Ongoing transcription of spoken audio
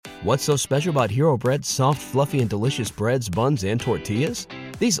What's so special about Hero Bread's soft, fluffy, and delicious breads, buns, and tortillas?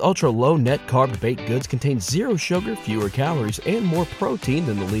 These ultra-low net-carb baked goods contain zero sugar, fewer calories, and more protein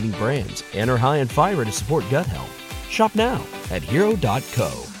than the leading brands, and are high in fiber to support gut health. Shop now at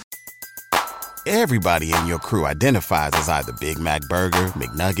Hero.co. Everybody in your crew identifies as either Big Mac Burger,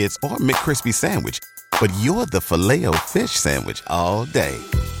 McNuggets, or McCrispy Sandwich. But you're the Filet-O-Fish Sandwich all day.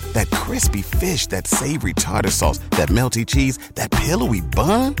 That crispy fish, that savory tartar sauce, that melty cheese, that pillowy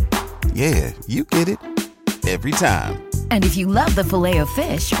bun. Yeah, you get it. Every time. And if you love the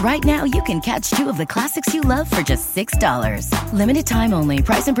Filet-O-Fish, right now you can catch two of the classics you love for just $6. Limited time only.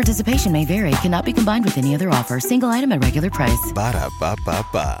 Price and participation may vary. Cannot be combined with any other offer. Single item at regular price.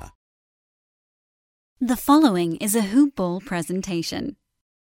 Ba-da-ba-ba-ba. The following is a Hoop Ball presentation.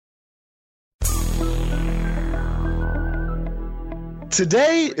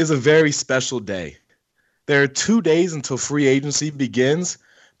 Today is a very special day. There are 2 days until free agency begins,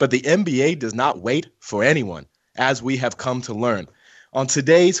 but the NBA does not wait for anyone, as we have come to learn. On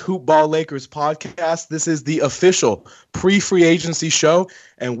today's Hoop Ball Lakers podcast, this is the official pre-free agency show,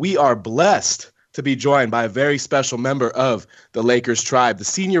 and we are blessed to be joined by a very special member of the Lakers tribe, the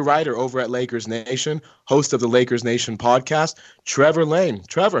senior writer over at Lakers Nation, host of the Lakers Nation podcast, Trevor Lane.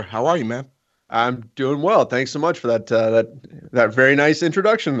 Trevor, how are you, man? I'm doing well. Thanks so much for that very nice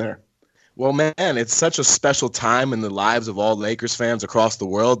introduction there. Well, man, it's such a special time in the lives of all Lakers fans across the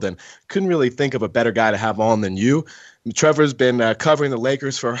world, and couldn't really think of a better guy to have on than you. Trevor's been covering the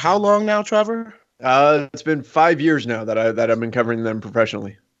Lakers for how long now, Trevor? It's been 5 years now that I've been covering them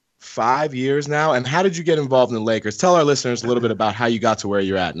professionally. 5 years now? And how did you get involved in the Lakers? Tell our listeners a little bit about how you got to where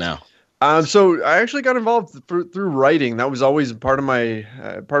you're at now. So I actually got involved through writing. That was always part of my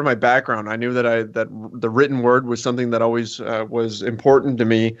background. I knew that the written word was something that always was important to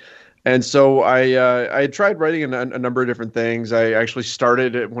me, and so I tried writing a number of different things. I actually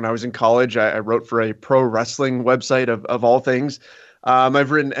started when I was in college. I wrote for a pro wrestling website of all things.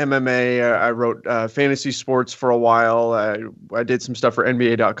 I've written MMA. I wrote fantasy sports for a while. I did some stuff for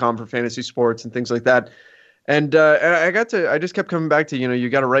NBA.com for fantasy sports and things like that. And I just kept coming back to, you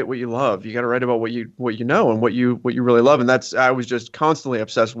got to write what you love. You got to write about what you know and what you really love. And I was just constantly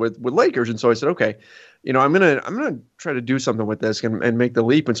obsessed with Lakers. And so I said, okay, I'm going to try to do something with this and make the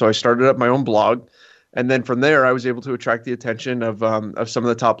leap. And so I started up my own blog. And then from there, I was able to attract the attention of some of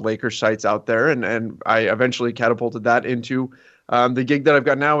the top Lakers sites out there. And I eventually catapulted that into the gig that I've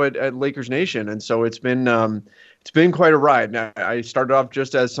got now at Lakers Nation. And so it's been quite a ride. Now, I started off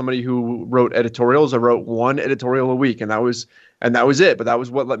just as somebody who wrote editorials. I wrote one editorial a week, and that was it. But that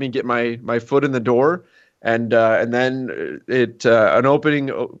was what let me get my foot in the door. And then an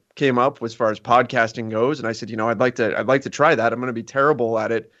opening came up as far as podcasting goes, and I said, I'd like to try that. I'm going to be terrible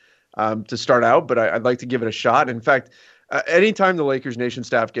at it to start out, but I'd like to give it a shot. In fact, anytime the Lakers Nation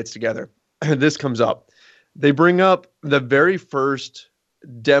staff gets together, this comes up. They bring up the very first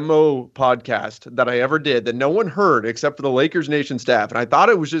demo podcast that I ever did that no one heard except for the Lakers Nation staff. And I thought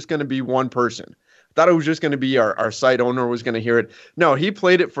it was just going to be one person. I thought it was just going to be our site owner was going to hear it. No, he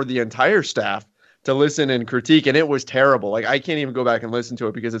played it for the entire staff to listen and critique, and it was terrible. Like, I can't even go back and listen to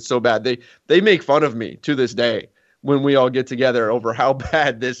it because it's so bad. They make fun of me to this day when we all get together over how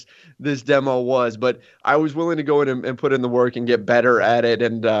bad this demo was. But I was willing to go in and put in the work and get better at it.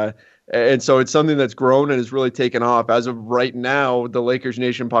 And so it's something that's grown and has really taken off. As of right now, the Lakers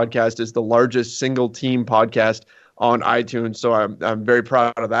Nation podcast is the largest single team podcast on iTunes. So I'm very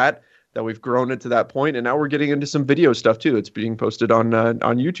proud of that we've grown it to that point. And now we're getting into some video stuff too. It's being posted on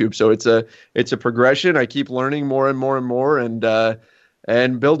YouTube. So it's a progression. I keep learning more and more and more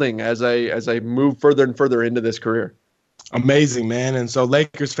and building as I move further and further into this career. Amazing, man. And so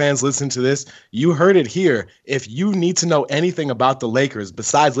Lakers fans, listen to this. You heard it here. If you need to know anything about the Lakers,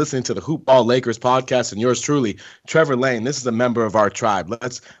 besides listening to the Hoop Ball Lakers podcast and yours truly, Trevor Lane, this is a member of our tribe.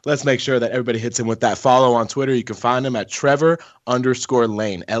 Let's make sure that everybody hits him with that follow on Twitter. You can find him at Trevor_Lane,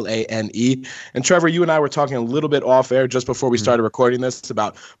 Lane. And Trevor, you and I were talking a little bit off air just before we started recording this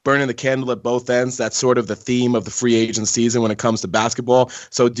about burning the candle at both ends. That's sort of the theme of the free agent season when it comes to basketball.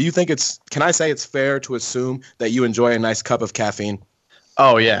 So do you think can I say it's fair to assume that you enjoy a nice cup of caffeine?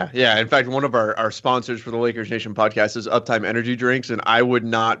 Oh, yeah. Yeah. In fact, one of our sponsors for the Lakers Nation podcast is Uptime Energy Drinks, and I would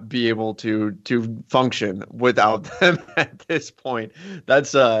not be able to function without them at this point.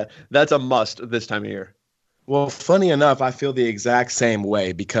 That's a must this time of year. Well, funny enough, I feel the exact same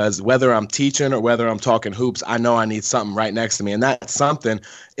way because whether I'm teaching or whether I'm talking hoops, I know I need something right next to me. And that something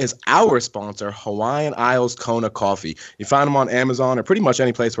is our sponsor, Hawaiian Isles Kona Coffee. You find them on Amazon or pretty much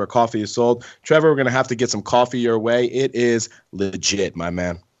any place where coffee is sold. Trevor, we're going to have to get some coffee your way. It is legit, my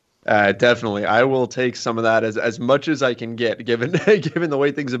man. Definitely. I will take some of that as much as I can get, given given the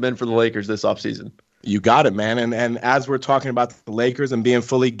way things have been for the Lakers this offseason. You got it, man. And as we're talking about the Lakers and being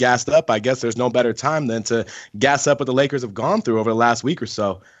fully gassed up, I guess there's no better time than to gas up what the Lakers have gone through over the last week or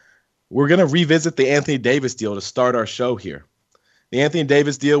so. We're going to revisit the Anthony Davis deal to start our show here. The Anthony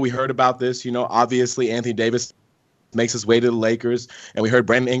Davis deal, we heard about this. Obviously Anthony Davis makes his way to the Lakers. And we heard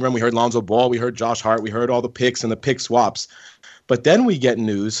Brandon Ingram, we heard Lonzo Ball, we heard Josh Hart, we heard all the picks and the pick swaps. But then we get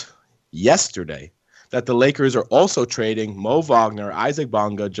news yesterday that the Lakers are also trading Mo Wagner, Isaac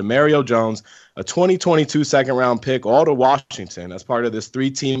Bonga, Jamario Jones, a 2022 second-round pick, all to Washington as part of this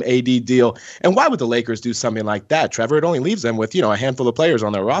three-team AD deal. And why would the Lakers do something like that, Trevor? It only leaves them with, a handful of players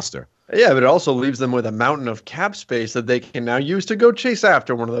on their roster. Yeah, but it also leaves them with a mountain of cap space that they can now use to go chase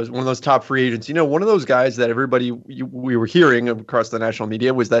after one of those top free agents. One of those guys that we were hearing across the national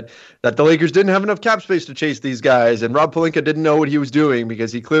media was that the Lakers didn't have enough cap space to chase these guys, and Rob Pelinka didn't know what he was doing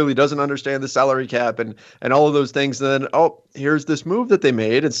because he clearly doesn't understand the salary cap and all of those things. And then, here's this move that they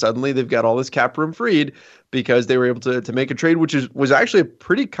made, and suddenly they've got all this cap room freed because they were able to make a trade, which was actually a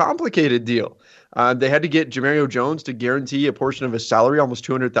pretty complicated deal. They had to get Jamario Jones to guarantee a portion of his salary, almost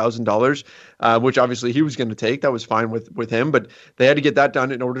 $200,000, which obviously he was going to take. That was fine with him, but they had to get that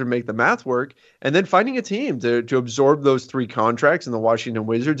done in order to make the math work. And then finding a team to absorb those three contracts in the Washington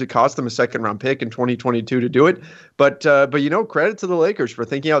Wizards. It cost them a second-round pick in 2022 to do it. But credit to the Lakers for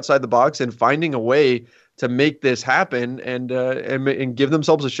thinking outside the box and finding a way to make this happen and give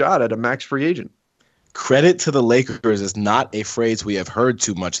themselves a shot at a max free agent. Credit to the Lakers is not a phrase we have heard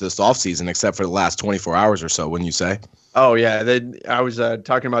too much this offseason, except for the last 24 hours or so, wouldn't you say? Oh, yeah. I was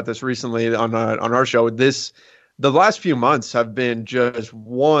talking about this recently on our show. The last few months have been just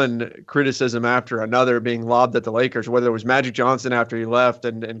one criticism after another being lobbed at the Lakers, whether it was Magic Johnson after he left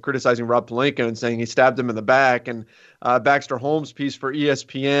and criticizing Rob Pelinka and saying he stabbed him in the back, and Baxter Holmes' piece for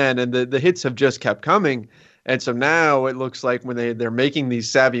ESPN, and the hits have just kept coming. And so now it looks like when they're making these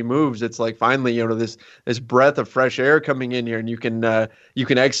savvy moves, it's like finally, this breath of fresh air coming in here, and you can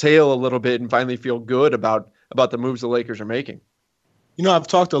exhale a little bit and finally feel good about the moves the Lakers are making. I've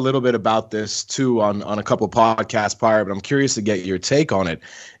talked a little bit about this too on a couple of podcasts prior, but I'm curious to get your take on it.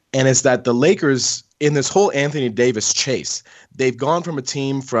 And it's that the Lakers, in this whole Anthony Davis chase, they've gone from a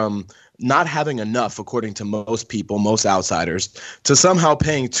team from not having enough, according to most people, most outsiders, to somehow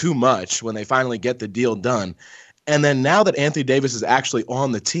paying too much when they finally get the deal done. And then now that Anthony Davis is actually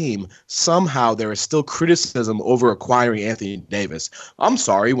on the team, somehow there is still criticism over acquiring Anthony Davis. I'm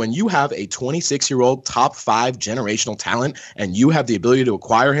sorry, when you have a 26-year-old top 5 generational talent and you have the ability to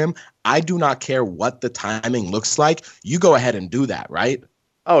acquire him, I do not care what the timing looks like. You go ahead and do that, right?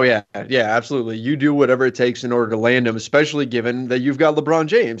 Oh, yeah. Yeah, absolutely. You do whatever it takes in order to land him, especially given that you've got LeBron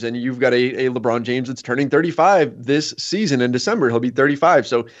James, and you've got a LeBron James that's turning 35 this season in December. He'll be 35.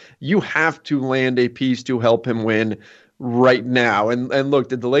 So you have to land a piece to help him win right now. And look,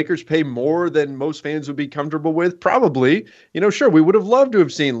 did the Lakers pay more than most fans would be comfortable with? Probably. Sure, we would have loved to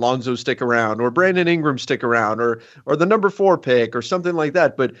have seen Lonzo stick around or Brandon Ingram stick around or the number 4 pick or something like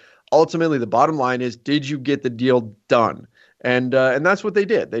that. But ultimately, the bottom line is, did you get the deal done? And that's what they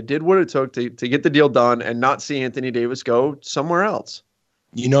did. They did what it took to get the deal done and not see Anthony Davis go somewhere else.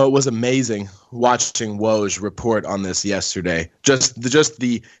 It was amazing watching Woj report on this yesterday. Just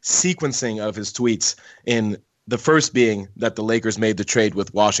the sequencing of his tweets, in the first being that the Lakers made the trade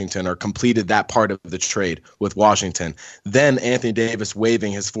with Washington, or completed that part of the trade with Washington. Then Anthony Davis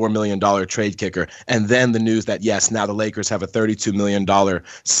waiving his $4 million trade kicker. And then the news that, yes, now the Lakers have a $32 million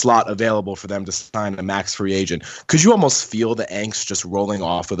slot available for them to sign a max free agent. Could you almost feel the angst just rolling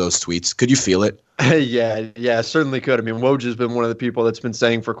off of those tweets? Could you feel it? Yeah, certainly could. I mean, Woj has been one of the people that's been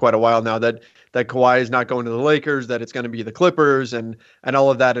saying for quite a while now that Kawhi is not going to the Lakers, that it's going to be the Clippers and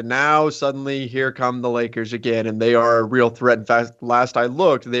all of that. And now suddenly here come the Lakers again, and they are a real threat. In fact, last I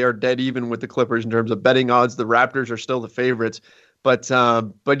looked, they are dead even with the Clippers in terms of betting odds. The Raptors are still the favorites. But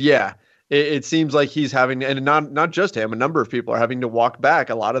yeah, it seems like he's having, and not just him, a number of people are having to walk back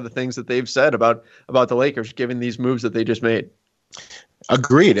a lot of the things that they've said about the Lakers, given these moves that they just made.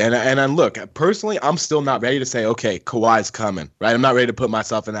 Agreed. And look, personally, I'm still not ready to say, okay, Kawhi's coming, right? I'm not ready to put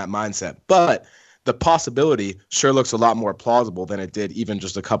myself in that mindset. But the possibility sure looks a lot more plausible than it did even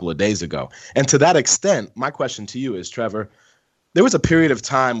just a couple of days ago. And to that extent, my question to you is, Trevor, there was a period of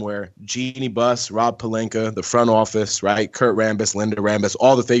time where Jeannie Buss, Rob Pelinka, the front office, right, Kurt Rambis, Linda Rambis,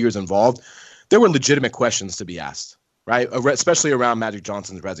 all the figures involved, there were legitimate questions to be asked, right, especially around Magic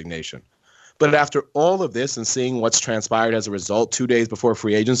Johnson's resignation. But after all of this and seeing what's transpired as a result 2 days before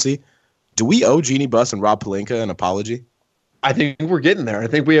free agency, do we owe Jeannie Buss and Rob Pelinka an apology? I think we're getting there. I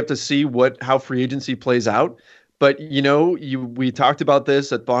think we have to see how free agency plays out But we talked about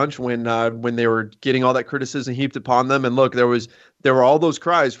this at bunch when they were getting all that criticism heaped upon them. And look, there were all those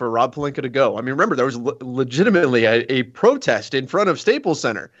cries for Rob Pelinka to go. I mean, remember there was legitimately a protest in front of Staples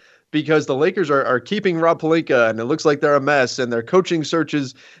Center because the Lakers are keeping Rob Pelinka, and it looks like they're a mess, and their coaching search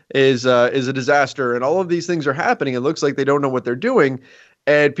is a disaster, and all of these things are happening. It looks like they don't know what they're doing.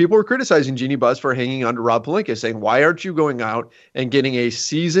 And people were criticizing Jeannie Buss for hanging on to Rob Pelinka, saying, why aren't you going out and getting a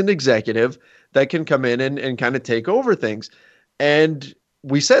seasoned executive that can come in and kind of take over things? And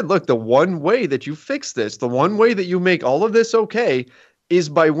we said, look, the one way that you fix this, the one way that you make all of this okay is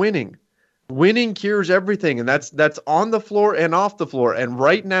by winning. Winning cures everything, and that's on the floor and off the floor. And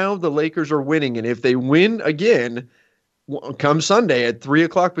right now, the Lakers are winning. And if they win again, come Sunday at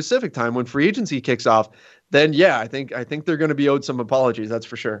 3:00 Pacific time when free agency kicks off, then yeah, I think they're going to be owed some apologies. That's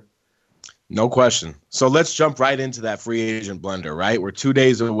for sure. No question. So let's jump right into that free agent blender, right? We're 2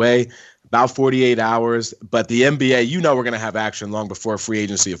 days away, about 48 hours, but the NBA, we're going to have action long before free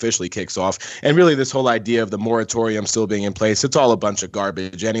agency officially kicks off. And really this whole idea of the moratorium still being in place, it's all a bunch of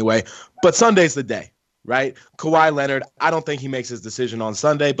garbage anyway. But Sunday's the day, right? Kawhi Leonard, I don't think he makes his decision on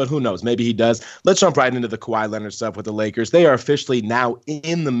Sunday, but who knows? Maybe he does. Let's jump right into the Kawhi Leonard stuff with the Lakers. They are officially now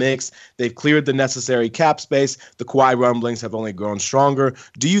in the mix. They've cleared the necessary cap space. The Kawhi rumblings have only grown stronger.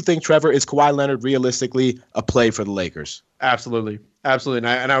 Do you think, Trevor, is Kawhi Leonard realistically a play for the Lakers? Absolutely. Absolutely.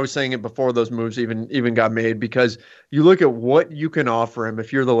 And I was saying it before those moves even got made, because you look at what you can offer him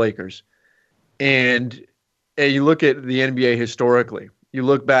if you're the Lakers, and you look at the NBA historically, you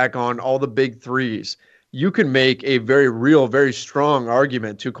look back on all the big threes, you can make a very real, very strong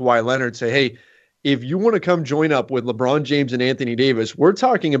argument to Kawhi Leonard, say, hey, if you want to come join up with LeBron James and Anthony Davis, we're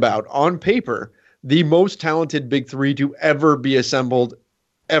talking about, on paper, the most talented big three to ever be assembled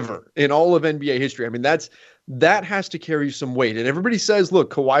ever in all of NBA history. I mean, that has to carry some weight. And everybody says,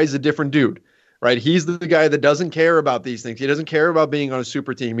 look, Kawhi's a different dude, right? He's the guy that doesn't care about these things. He doesn't care about being on a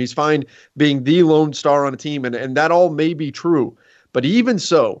super team. He's fine being the lone star on a team, and that all may be true. But even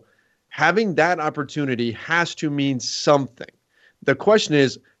so, having that opportunity has to mean something. The question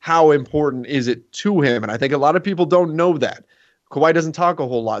is, how important is it to him? And I think a lot of people don't know that. Kawhi doesn't talk a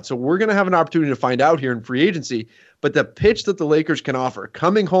whole lot. So we're going to have an opportunity to find out here in free agency. But the pitch that the Lakers can offer,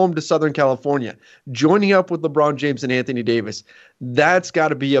 coming home to Southern California, joining up with LeBron James and Anthony Davis, that's got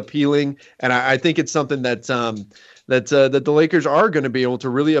to be appealing. And I think it's something that the Lakers are going to be able to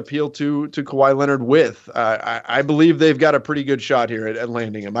really appeal to Kawhi Leonard with. I believe they've got a pretty good shot here at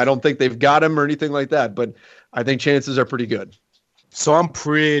landing him. I don't think they've got him or anything like that, but I think chances are pretty good. So I'm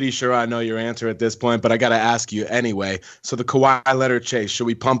pretty sure I know your answer at this point, but I got to ask you anyway. So the Kawhi Leonard chase, should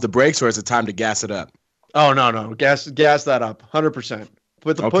we pump the brakes or is it time to gas it up? Oh, no. Gas that up. 100%.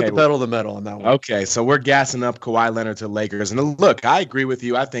 Put the pedal to the metal on that one. Okay, so we're gassing up Kawhi Leonard to Lakers. And look, I agree with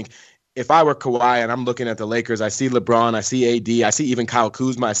you. I think if I were Kawhi and I'm looking at the Lakers, I see LeBron, I see AD, I see even Kyle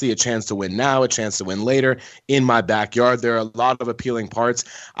Kuzma, I see a chance to win now, a chance to win later in my backyard. There are a lot of appealing parts.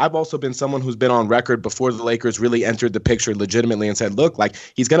 I've also been someone who's been on record before the Lakers really entered the picture legitimately and said, look, like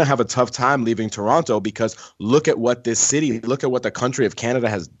he's going to have a tough time leaving Toronto because look at what this city, look at what the country of Canada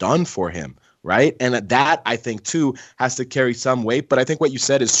has done for him. Right. And that, I think, too, has to carry some weight. But I think what you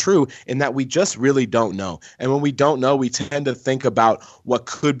said is true in that we just really don't know. And when we don't know, we tend to think about what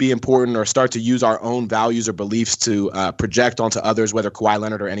could be important or start to use our own values or beliefs to project onto others, whether Kawhi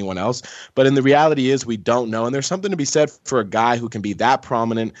Leonard or anyone else. But in the reality is we don't know. And there's something to be said for a guy who can be that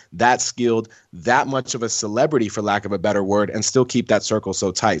prominent, that skilled, that much of a celebrity, for lack of a better word, and still keep that circle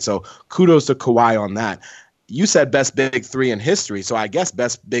so tight. So kudos to Kawhi on that. You said best big three in history, so I guess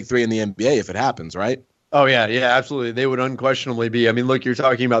best big three in the NBA if it happens, right? Oh, yeah, absolutely. They would unquestionably be. I mean, look, you're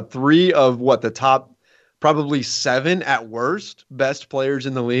talking about three of the top probably seven at worst best players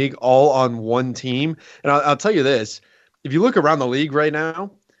in the league all on one team. And I'll tell you this, if you look around the league right now,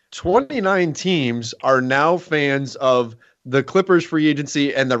 29 teams are now fans of the Clippers free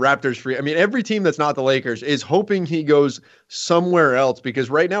agency and the Raptors free. I mean, every team that's not the Lakers is hoping he goes somewhere else because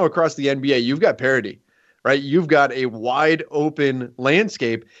right now across the NBA, you've got parity. Right, you've got a wide open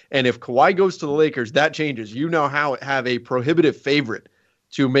landscape, and if Kawhi goes to the Lakers, that changes. You now have a prohibitive favorite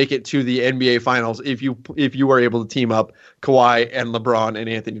to make it to the NBA Finals if you are able to team up Kawhi and LeBron and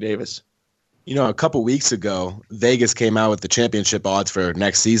Anthony Davis. You know, a couple weeks ago, Vegas came out with the championship odds for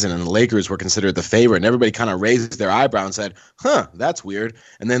next season, and the Lakers were considered the favorite, and everybody kind of raised their eyebrow and said, that's weird.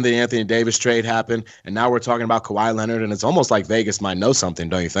 And then the Anthony Davis trade happened, and now we're talking about Kawhi Leonard, and it's almost like Vegas might know something,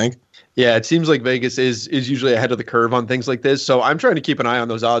 don't you think? Yeah, it seems like Vegas is usually ahead of the curve on things like this, so I'm trying to keep an eye on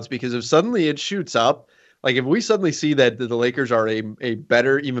those odds because if suddenly it shoots up Like if we suddenly see that the Lakers are a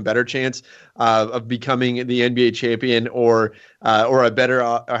better, even better chance of becoming the NBA champion, or have better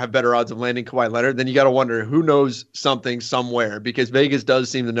odds of landing Kawhi Leonard, then you got to wonder who knows something somewhere, because Vegas does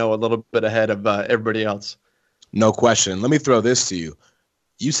seem to know a little bit ahead of everybody else. No question. Let me throw this to you.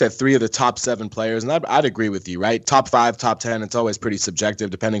 You said 3 of the top 7 players, and I'd agree with you, right? Top 5, top 10, it's always pretty subjective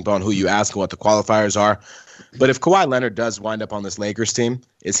depending upon who you ask and what the qualifiers are. But if Kawhi Leonard does wind up on this Lakers team,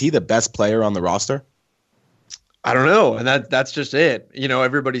 is he the best player on the roster? I don't know. And that's just it. You know,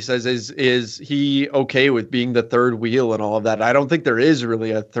 everybody says, is he okay with being the third wheel and all of that? I don't think there is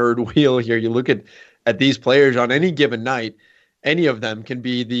really a third wheel here. You look at these players on any given night, any of them can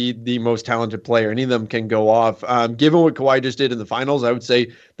be the most talented player. Any of them can go off. Given what Kawhi just did in the finals, I would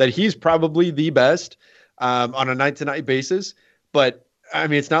say that he's probably the best on a night-to-night basis. But, I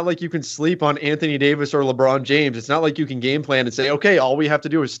mean, it's not like you can sleep on Anthony Davis or LeBron James. It's not like you can game plan and say, okay, all we have to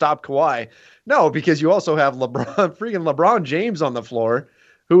do is stop Kawhi. No, because you also have LeBron James on the floor,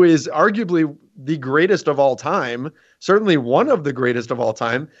 who is arguably the greatest of all time, certainly one of the greatest of all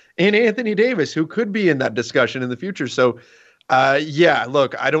time, and Anthony Davis, who could be in that discussion in the future. So, yeah,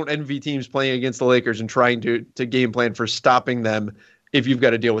 look, I don't envy teams playing against the Lakers and trying to game plan for stopping them if you've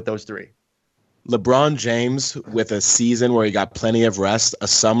got to deal with those 3. LeBron James with a season where he got plenty of rest, a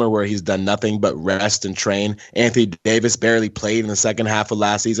summer where he's done nothing but rest and train. Anthony Davis barely played in the second half of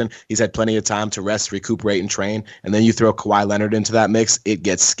last season. He's had plenty of time to rest, recuperate, and train. And then you throw Kawhi Leonard into that mix, it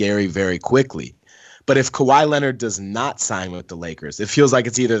gets scary very quickly. But if Kawhi Leonard does not sign with the Lakers, it feels like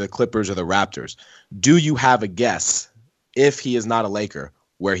it's either the Clippers or the Raptors. Do you have a guess, if he is not a Laker,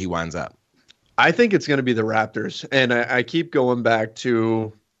 where he winds up? I think it's going to be the Raptors. And I keep going back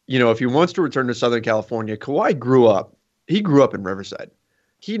to, you know, if he wants to return to Southern California, Kawhi grew up in Riverside.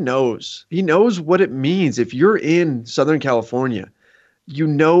 He knows what it means. If you're in Southern California, you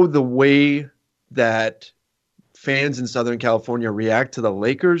know the way that fans in Southern California react to the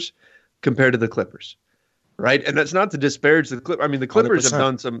Lakers compared to the Clippers, right? And that's not to disparage the Clippers. I mean, the Clippers 100%.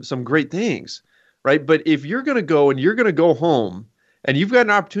 have done some great things, right? But if you're going to go and you're going to go home and you've got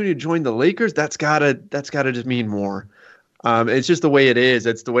an opportunity to join the Lakers, that's gotta just mean more. It's just the way it is.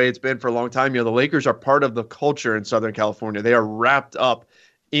 It's the way it's been for a long time. You know, the Lakers are part of the culture in Southern California. They are wrapped up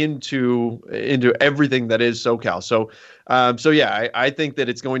into everything that is SoCal. So yeah, I think that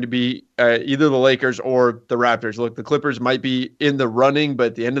it's going to be either the Lakers or the Raptors. Look, the Clippers might be in the running, but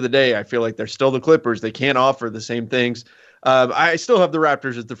at the end of the day, I feel like they're still the Clippers. They can't offer the same things. I still have the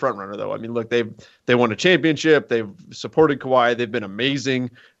Raptors as the front runner, though. I mean, look, they won a championship. They've supported Kawhi. They've been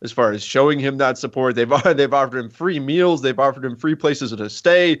amazing as far as showing him that support. They've offered him free meals. They've offered him free places to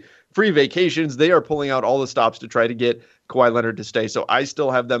stay, free vacations. They are pulling out all the stops to try to get Kawhi Leonard to stay. So I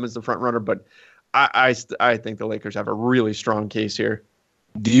still have them as the front runner, but I think the Lakers have a really strong case here.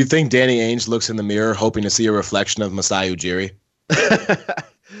 Do you think Danny Ainge looks in the mirror hoping to see a reflection of Masai Ujiri?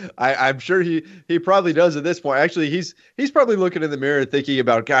 I'm sure he probably does at this point. Actually, he's probably looking in the mirror thinking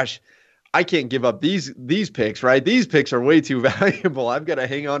about, gosh, I can't give up these picks, right? These picks are way too valuable. I've got to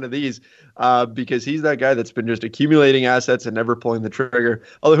hang on to these because he's that guy that's been just accumulating assets and never pulling the trigger.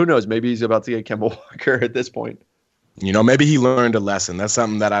 Although who knows, maybe he's about to get Kemba Walker at this point. You know, maybe he learned a lesson. That's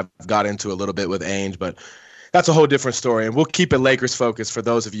something that I've got into a little bit with Ainge, but that's a whole different story. And we'll keep it Lakers focused for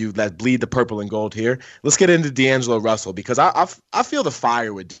those of you that bleed the purple and gold here. Let's get into D'Angelo Russell because I feel the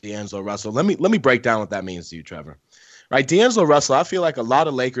fire with D'Angelo Russell. Let me break down what that means to you, Trevor. Right, D'Angelo Russell, I feel like a lot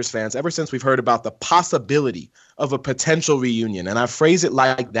of Lakers fans, ever since we've heard about the possibility of a potential reunion, and I phrase it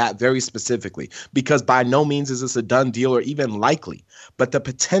like that very specifically, because by no means is this a done deal or even likely, but the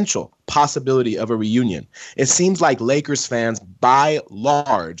potential possibility of a reunion. It seems like Lakers fans, by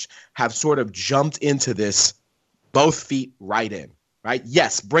large, have sort of jumped into this both feet right in. Right?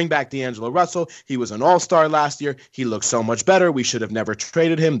 Yes, bring back D'Angelo Russell. He was an all-star last year. He looks so much better. We should have never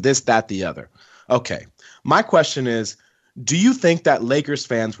traded him, this, that, the other. Okay. My question is, do you think that Lakers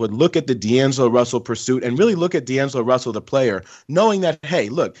fans would look at the D'Angelo Russell pursuit and really look at D'Angelo Russell, the player, knowing that, hey,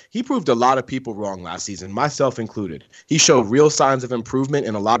 look, he proved a lot of people wrong last season, myself included. He showed real signs of improvement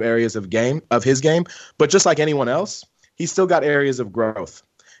in a lot of areas of his game, but just like anyone else, he's still got areas of growth.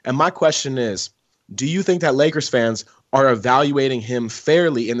 And my question is, do you think that Lakers fans are evaluating him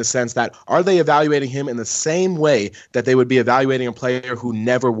fairly in the sense that are they evaluating him in the same way that they would be evaluating a player who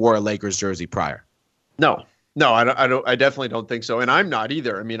never wore a Lakers jersey prior? No, I definitely don't think so. And I'm not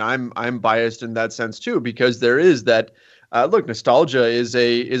either. I mean, I'm biased in that sense too, because there is that, look, nostalgia is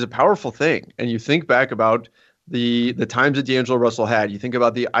a powerful thing. And you think back about the times that D'Angelo Russell had, you think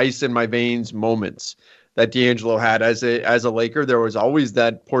about the ice in my veins moments that D'Angelo had as a Laker. There was always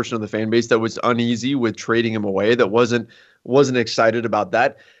that portion of the fan base that was uneasy with trading him away, that wasn't excited about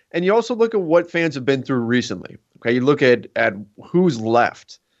that. And you also look at what fans have been through recently. Okay, you look at who's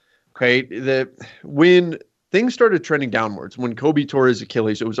left. Okay, when things started trending downwards, when Kobe tore his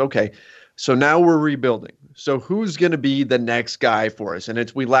Achilles, it was okay. So now we're rebuilding. So who's going to be the next guy for us?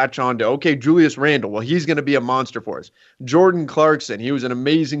 And we latch on to, okay, Julius Randle. Well, he's going to be a monster for us. Jordan Clarkson, he was an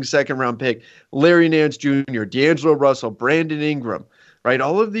amazing second-round pick. Larry Nance Jr., D'Angelo Russell, Brandon Ingram, right?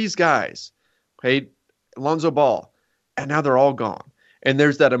 All of these guys, okay, Lonzo Ball, and now they're all gone. And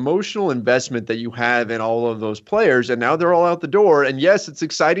there's that emotional investment that you have in all of those players, and now they're all out the door. And yes, it's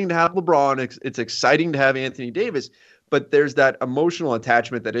exciting to have LeBron. It's exciting to have Anthony Davis, but there's that emotional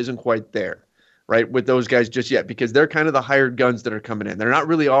attachment that isn't quite there, right, with those guys just yet, because they're kind of the hired guns that are coming in. They're not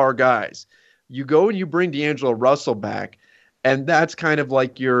really our guys. You go and you bring D'Angelo Russell back, and that's kind of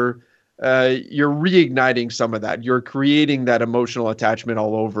like you're reigniting some of that. You're creating that emotional attachment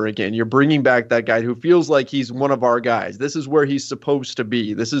all over again. You're bringing back that guy who feels like he's one of our guys. This is where he's supposed to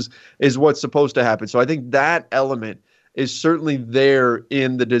be. This is what's supposed to happen. So I think that element is certainly there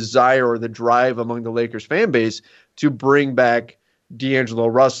in the desire or the drive among the Lakers fan base to bring back D'Angelo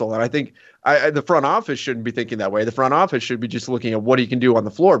Russell. And I think the front office shouldn't be thinking that way. The front office should be just looking at what he can do on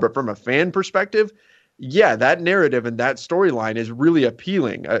the floor. But from a fan perspective, yeah, that narrative and that storyline is really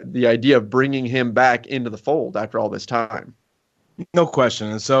appealing. The idea of bringing him back into the fold after all this time. No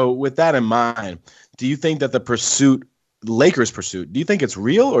question. And so with that in mind, do you think that the Lakers pursuit, do you think it's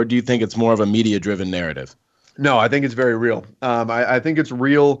real, or do you think it's more of a media-driven narrative? No, I think it's very real. I think it's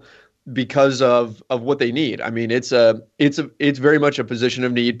real because of what they need. I mean, it's very much a position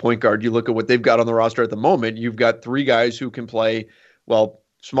of need, point guard. You look at what they've got on the roster at the moment. You've got three guys who can play, well,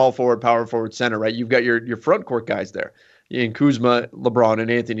 small forward, power forward, center, right? You've got your front court guys there in Kuzma, LeBron, and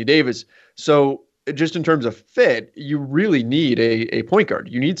Anthony Davis. So just in terms of fit, you really need a point guard.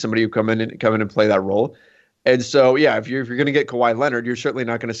 You need somebody who come in and play that role. And so, yeah, if you're going to get Kawhi Leonard, you're certainly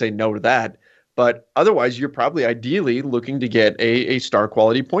not going to say no to that. But otherwise, you're probably ideally looking to get a star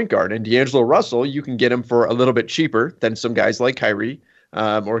quality point guard. And D'Angelo Russell, you can get him for a little bit cheaper than some guys like Kyrie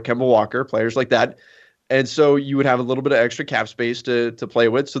or Kemba Walker, players like that. And so you would have a little bit of extra cap space to play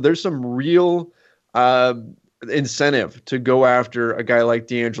with. So there's some real incentive to go after a guy like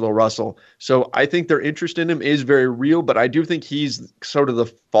D'Angelo Russell. So I think their interest in him is very real, but I do think he's sort of the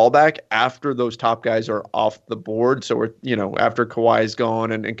fallback after those top guys are off the board. So after Kawhi's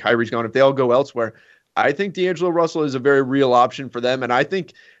gone and Kyrie's gone, if they all go elsewhere, I think D'Angelo Russell is a very real option for them. And I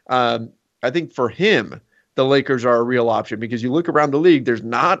think for him, the Lakers are a real option, because you look around the league, there's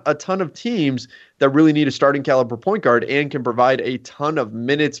not a ton of teams that really need a starting caliber point guard and can provide a ton of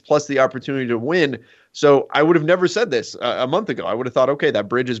minutes plus the opportunity to win. So I would have never said this a month ago. I would have thought, okay, that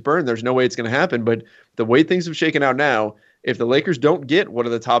bridge is burned. There's no way it's going to happen. But the way things have shaken out now, if the Lakers don't get one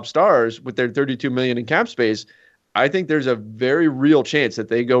of the top stars with their $32 million in cap space, I think there's a very real chance that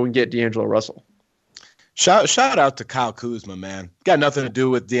they go and get D'Angelo Russell. Shout out to Kyle Kuzma, man. Got nothing to do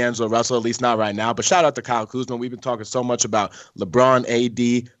with D'Angelo Russell, at least not right now. But shout out to Kyle Kuzma. We've been talking so much about LeBron,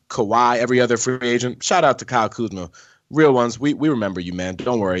 AD, Kawhi, every other free agent. Shout out to Kyle Kuzma. Real ones, we remember you, man.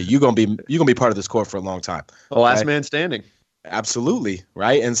 Don't worry. You're gonna be part of this core for a long time. The last man standing. Absolutely,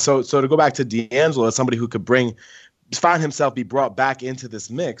 right? And so to go back to D'Angelo as somebody who could find himself be brought back into this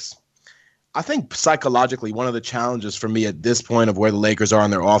mix, I think psychologically one of the challenges for me at this point of where the Lakers are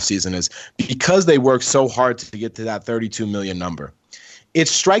in their offseason is because they worked so hard to get to that 32 million number. It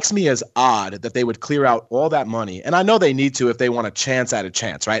strikes me as odd that they would clear out all that money. And I know they need to if they want a chance at a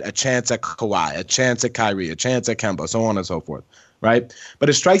chance, right? A chance at Kawhi, a chance at Kyrie, a chance at Kemba, so on and so forth, right? But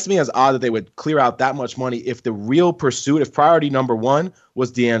it strikes me as odd that they would clear out that much money if the real pursuit, if priority number one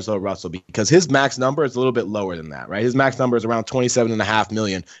was D'Angelo Russell, because his max number is a little bit lower than that, right? His max number is around $27.5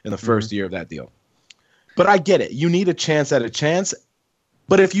 million in the first year of that deal. But I get it. You need a chance at a chance.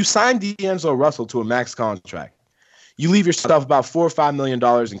 But if you sign D'Angelo Russell to a max contract, you leave yourself about $4 or $5 million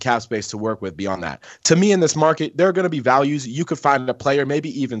in cap space to work with beyond that. To me, in this market, there are going to be values. You could find a player, maybe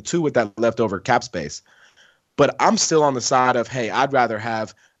even two, with that leftover cap space. But I'm still on the side of, hey, I'd rather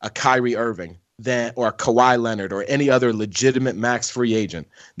have a Kyrie Irving or a Kawhi Leonard or any other legitimate max free agent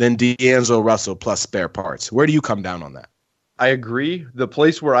than D'Angelo Russell plus spare parts. Where do you come down on that? I agree. The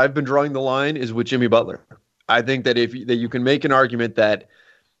place where I've been drawing the line is with Jimmy Butler. I think that that you can make an argument that,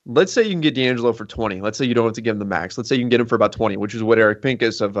 let's say you can get D'Angelo for 20. Let's say you don't have to give him the max. Let's say you can get him for about 20, which is what Eric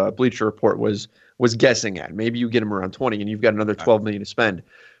Pincus of Bleacher Report was guessing at. Maybe you get him around 20 and you've got another $12 million to spend.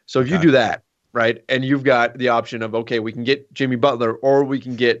 So if you do that, right, and you've got the option of, okay, we can get Jimmy Butler or we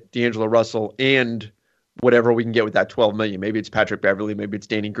can get D'Angelo Russell and whatever we can get with that $12 million. Maybe it's Patrick Beverley, maybe it's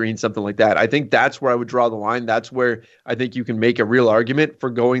Danny Green, something like that. I think that's where I would draw the line. That's where I think you can make a real argument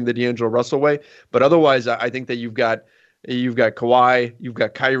for going the D'Angelo Russell way. But otherwise, I think that you've got You've got Kawhi, you've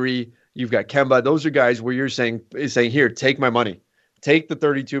got Kyrie, you've got Kemba. Those are guys where you're saying here, take my money. Take the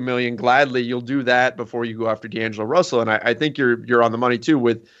 $32 million gladly. You'll do that before you go after D'Angelo Russell. And I think you're on the money too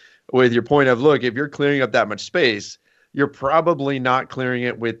with your point of, look, if you're clearing up that much space, you're probably not clearing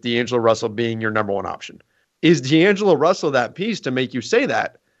it with D'Angelo Russell being your number one option. Is D'Angelo Russell that piece to make you say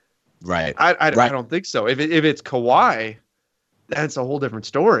that? Right. I don't think so. If it's Kawhi, that's a whole different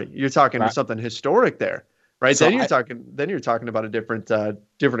story. You're talking something historic there, right? So then you're talking about a different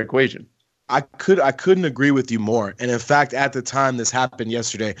equation. I couldn't agree with you more. And in fact, at the time this happened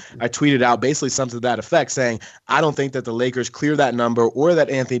yesterday, I tweeted out basically something to that effect, saying, I don't think that the Lakers clear that number or that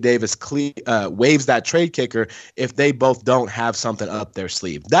Anthony Davis waives that trade kicker if they both don't have something up their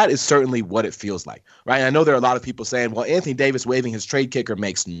sleeve. That is certainly what it feels like, right? And I know there are a lot of people saying, well, Anthony Davis waiving his trade kicker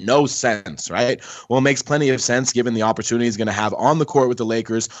makes no sense, right? Well, it makes plenty of sense given the opportunity he's going to have on the court with the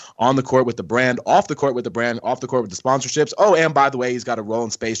Lakers, on the court with the brand, off the court with the brand, off the court with the sponsorships. Oh, and by the way, he's got a role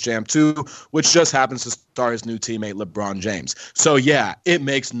in Space Jam 2, which just happens to star his new teammate, LeBron James. So, yeah, it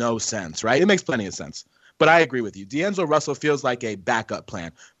makes no sense, right? It makes plenty of sense. But I agree with you. D'Angelo Russell feels like a backup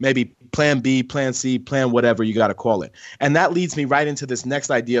plan, maybe plan B, plan C, plan whatever you got to call it. And that leads me right into this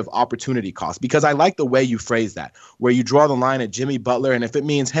next idea of opportunity cost, because I like the way you phrase that, where you draw the line at Jimmy Butler. And if it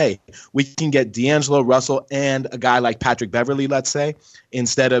means, hey, we can get D'Angelo Russell and a guy like Patrick Beverley, let's say,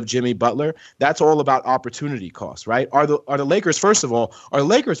 instead of Jimmy Butler, that's all about opportunity cost, right? Are the Lakers, first of all, are the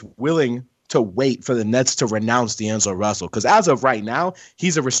Lakers willing to wait for the Nets to renounce D'Angelo Russell? Because as of right now,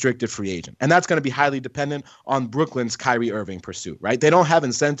 he's a restricted free agent. And that's going to be highly dependent on Brooklyn's Kyrie Irving pursuit, right? They don't have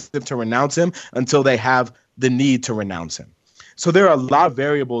incentive to renounce him until they have the need to renounce him. So there are a lot of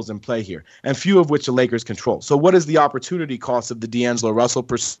variables in play here, and few of which the Lakers control. So what is the opportunity cost of the D'Angelo Russell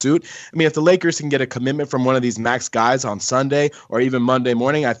pursuit? I mean, if the Lakers can get a commitment from one of these max guys on Sunday or even Monday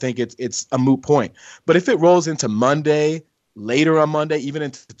morning, I think it's a moot point. But if it rolls into Monday, later on Monday, even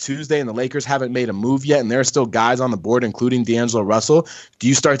into Tuesday, and the Lakers haven't made a move yet, and there are still guys on the board, including D'Angelo Russell, do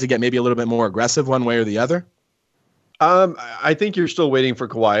you start to get maybe a little bit more aggressive one way or the other? I think you're still waiting for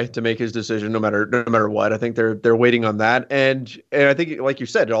Kawhi to make his decision, no matter what. I think they're waiting on that, and I think, like you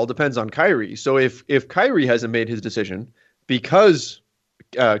said, it all depends on Kyrie. So if Kyrie hasn't made his decision because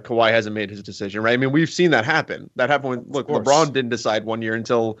Kawhi hasn't made his decision, right? I mean, we've seen that happen. That happened when LeBron didn't decide one year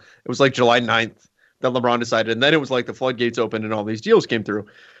until it was like July 9th. That LeBron decided, and then it was like the floodgates opened and all these deals came through.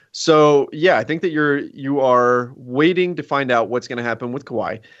 So yeah, I think that you are waiting to find out what's going to happen with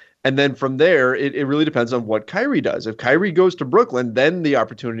Kawhi, and then from there, it really depends on what Kyrie does. If Kyrie goes to Brooklyn, then the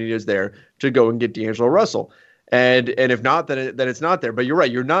opportunity is there to go and get D'Angelo Russell, and if not, then it's not there. But you're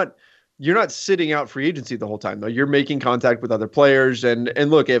right, you're not sitting out free agency the whole time though. You're making contact with other players, and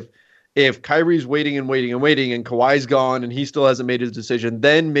look, if Kyrie's waiting and Kawhi's gone and he still hasn't made his decision,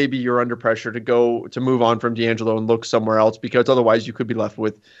 then maybe you're under pressure to move on from D'Angelo and look somewhere else, because otherwise you could be left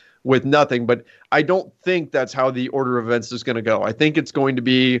with nothing. But I don't think that's how the order of events is going to go. I think it's going to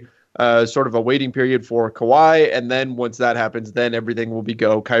be sort of a waiting period for Kawhi, and then once that happens, then everything will be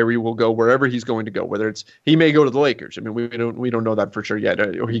go. Kyrie will go wherever he's going to go, whether it's he may go to the Lakers. I mean, we don't know that for sure yet,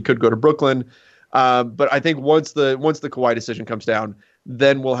 or he could go to Brooklyn. But I think once the Kawhi decision comes down,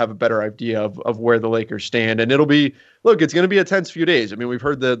 then we'll have a better idea of where the Lakers stand. And it's going to be a tense few days. I mean, we've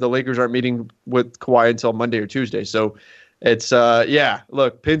heard the Lakers aren't meeting with Kawhi until Monday or Tuesday. So it's,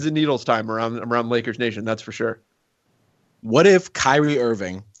 pins and needles time around Lakers Nation. That's for sure. What if Kyrie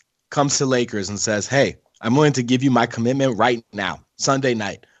Irving comes to Lakers and says, hey, I'm willing to give you my commitment right now, Sunday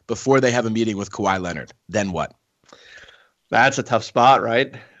night, before they have a meeting with Kawhi Leonard? Then what? That's a tough spot,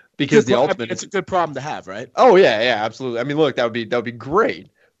 right? Because it's a good problem to have, right? Oh yeah, absolutely. I mean, look, that would be great,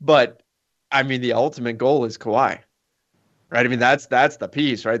 but I mean, the ultimate goal is Kawhi, right? I mean, that's the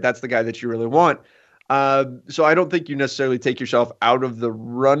piece, right? That's the guy that you really want. So I don't think you necessarily take yourself out of the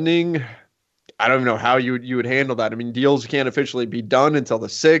running. I don't even know how you would handle that. I mean, deals can't officially be done until the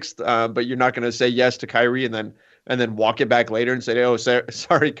 6th, but you're not going to say yes to Kyrie and then walk it back later and say, oh,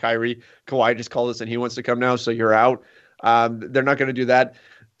 sorry, Kyrie, Kawhi just called us and he wants to come now, so you're out. They're not going to do that.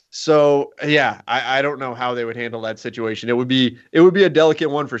 So yeah, I don't know how they would handle that situation. It would be a delicate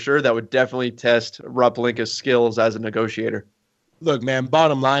one for sure. That would definitely test Rob Pelinka's skills as a negotiator. Look, man,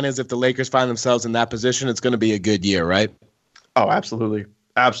 bottom line is if the Lakers find themselves in that position, it's going to be a good year, right? Oh, absolutely.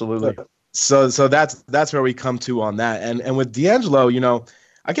 Absolutely. So that's where we come to on that. And with D'Angelo,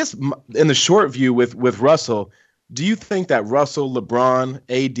 I guess in the short view with Russell, do you think that Russell, LeBron,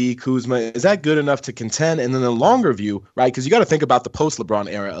 AD, Kuzma, is that good enough to contend? And then the longer view, right, because you got to think about the post-LeBron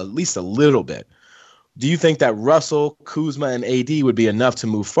era at least a little bit. Do you think that Russell, Kuzma, and AD would be enough to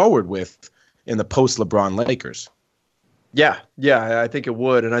move forward with in the post-LeBron Lakers? Yeah, I think it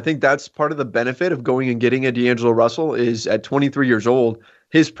would. And I think that's part of the benefit of going and getting a D'Angelo Russell is at 23 years old,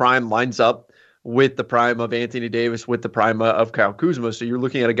 his prime lines up with the prime of Anthony Davis, with the prime of Kyle Kuzma. So you're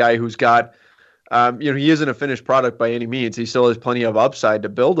looking at a guy who's got, he isn't a finished product by any means. He still has plenty of upside to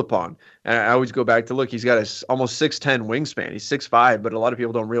build upon. And I always go back to look, he's got a almost 6'10" wingspan. He's 6'5", but a lot of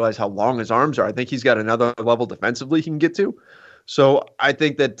people don't realize how long his arms are. I think he's got another level defensively he can get to. So I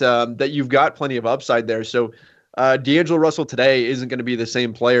think that you've got plenty of upside there. So D'Angelo Russell today isn't going to be the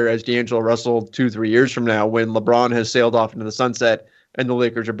same player as D'Angelo Russell 2-3 years from now when LeBron has sailed off into the sunset and the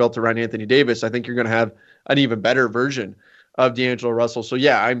Lakers are built around Anthony Davis. I think you're going to have an even better version of D'Angelo Russell. So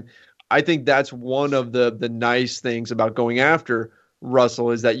yeah, I think that's one of the nice things about going after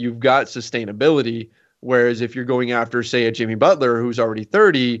Russell is that you've got sustainability. Whereas if you're going after, say, a Jimmy Butler who's already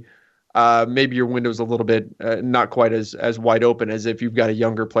 30, maybe your window's a little bit not quite as wide open as if you've got a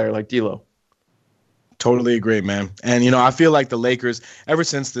younger player like D'Lo. Totally agree, man. And, I feel like the Lakers, ever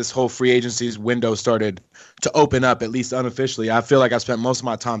since this whole free agency's window started to open up, at least unofficially, I feel like I spent most of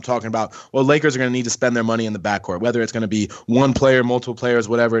my time talking about, well, Lakers are going to need to spend their money in the backcourt, whether it's going to be one player, multiple players,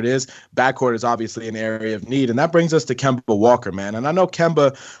 whatever it is. Backcourt is obviously an area of need. And that brings us to Kemba Walker, man. And I know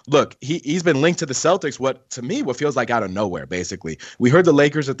Kemba, look, he's been linked to the Celtics, what feels like out of nowhere, basically. We heard the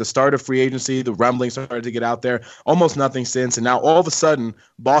Lakers at the start of free agency, the rumblings started to get out there, almost nothing since. And now all of a sudden,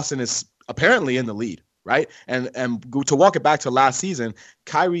 Boston is apparently in the lead. Right. And to walk it back to last season,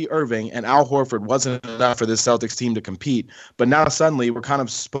 Kyrie Irving and Al Horford wasn't enough for this Celtics team to compete. But now suddenly we're kind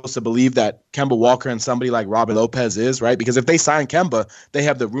of supposed to believe that Kemba Walker and somebody like Robert Lopez is, right? Because if they sign Kemba, they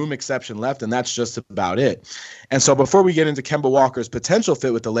have the room exception left, and that's just about it. And so before we get into Kemba Walker's potential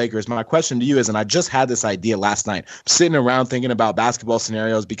fit with the Lakers, my question to you is, and I just had this idea last night, sitting around thinking about basketball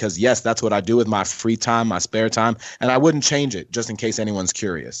scenarios because, yes, that's what I do with my free time, my spare time, and I wouldn't change it just in case anyone's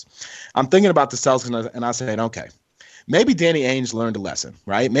curious. I'm thinking about the Celtics, and I said, okay, maybe Danny Ainge learned a lesson,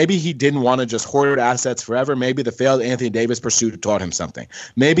 right? Maybe he didn't want to just hoard assets forever. Maybe the failed Anthony Davis pursuit taught him something.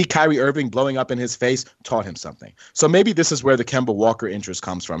 Maybe Kyrie Irving blowing up in his face taught him something. So maybe this is where the Kemba Walker interest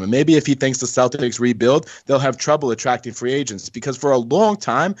comes from. And maybe if he thinks the Celtics rebuild, they'll have trouble attracting free agents because for a long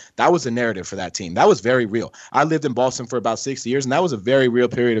time, that was a narrative for that team. That was very real. I lived in Boston for about 6 years, and that was a very real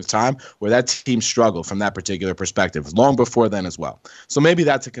period of time where that team struggled from that particular perspective, long before then as well. So maybe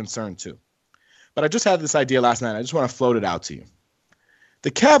that's a concern too. But I just had this idea last night. I just want to float it out to you. The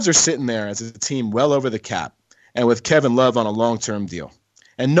Cavs are sitting there as a team well over the cap and with Kevin Love on a long-term deal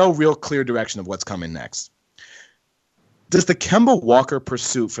and no real clear direction of what's coming next. Does the Kemba Walker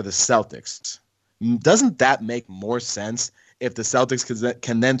pursuit for the Celtics, doesn't that make more sense if the Celtics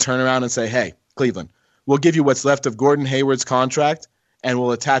can then turn around and say, hey, Cleveland, we'll give you what's left of Gordon Hayward's contract and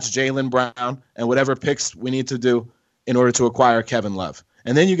we'll attach Jaylen Brown and whatever picks we need to do in order to acquire Kevin Love.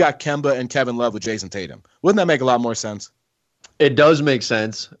 And then you got Kemba and Kevin Love with Jason Tatum. Wouldn't that make a lot more sense? It does make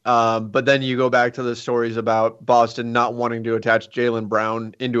sense. But then you go back to the stories about Boston not wanting to attach Jaylen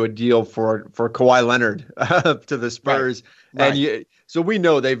Brown into a deal for Kawhi Leonard to the Spurs. Right. And so we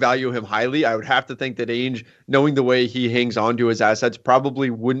know they value him highly. I would have to think that Ainge, knowing the way he hangs on to his assets, probably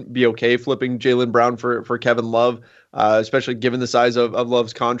wouldn't be okay flipping Jaylen Brown for Kevin Love, especially given the size of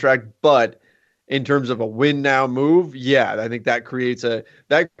Love's contract. But in terms of a win now move, yeah, I think that creates a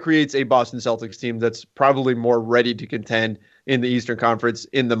Boston Celtics team that's probably more ready to contend in the Eastern Conference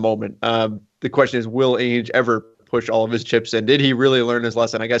in the moment. The question is, will Ainge ever push all of his chips in? Did he really learn his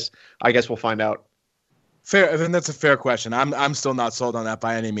lesson? I guess we'll find out. Fair. I mean, that's a fair question. I'm still not sold on that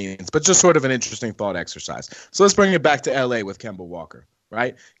by any means, but just sort of an interesting thought exercise. So let's bring it back to LA with Kemba Walker,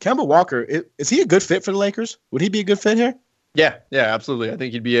 right? Kemba Walker, is he a good fit for the Lakers? Would he be a good fit here? Yeah, absolutely. I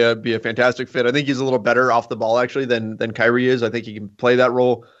think he'd be a fantastic fit. I think he's a little better off the ball actually than Kyrie is. I think he can play that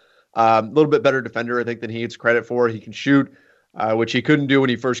role. A little bit better defender, I think, than he gets credit for. He can shoot, which he couldn't do when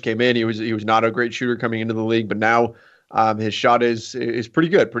he first came in. He was not a great shooter coming into the league, but now his shot is pretty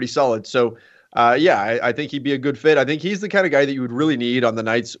good, pretty solid. So I think he'd be a good fit. I think he's the kind of guy that you would really need on the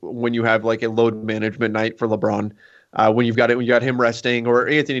nights when you have like a load management night for LeBron. When you got him resting, or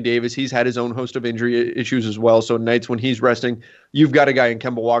Anthony Davis, he's had his own host of injury issues as well. So nights when he's resting, you've got a guy in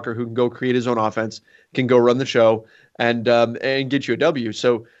Kemba Walker who can go create his own offense, can go run the show, and get you a W.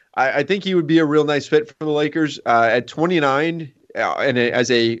 So I think he would be a real nice fit for the Lakers at 29, and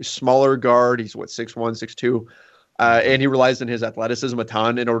as a smaller guard, he's 6'1", 6'2", and he relies on his athleticism a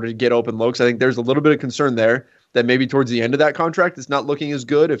ton in order to get open looks. I think there's a little bit of concern there that maybe towards the end of that contract, it's not looking as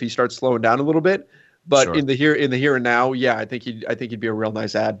good if he starts slowing down a little bit. But sure. in the here and now, yeah, I think he'd be a real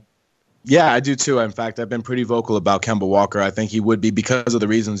nice add. Yeah, I do too. In fact, I've been pretty vocal about Kemba Walker. I think he would be because of the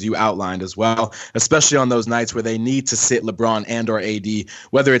reasons you outlined as well, especially on those nights where they need to sit LeBron and or AD,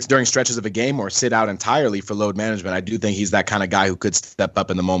 whether it's during stretches of a game or sit out entirely for load management. I do think he's that kind of guy who could step up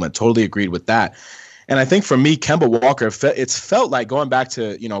in the moment. Totally agreed with that. And I think for me, Kemba Walker, it's felt like going back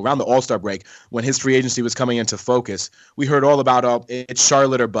to, around the All-Star break when his free agency was coming into focus, we heard all about, it's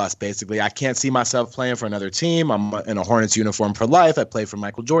Charlotte or bust, basically. I can't see myself playing for another team. I'm in a Hornets uniform for life. I play for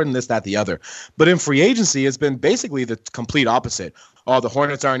Michael Jordan, this, that, the other. But in free agency, it's been basically the complete opposite. Oh, the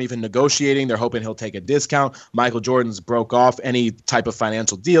Hornets aren't even negotiating. They're hoping he'll take a discount. Michael Jordan's broke off any type of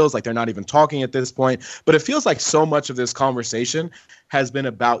financial deals. Like, they're not even talking at this point. But it feels like so much of this conversation has been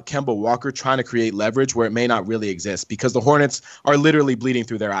about Kemba Walker trying to create leverage where it may not really exist because the Hornets are literally bleeding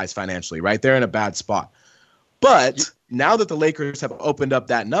through their eyes financially, right? They're in a bad spot. But now that the Lakers have opened up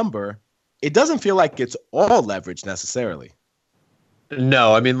that number, it doesn't feel like it's all leverage necessarily.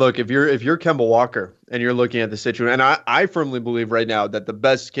 No, I mean, look, if you're Kemba Walker and you're looking at the situation, and I firmly believe right now that the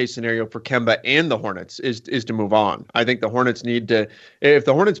best case scenario for Kemba and the Hornets is to move on. I think the Hornets need to, if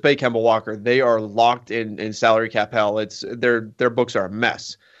the Hornets pay Kemba Walker, they are locked in salary cap hell. It's their books are a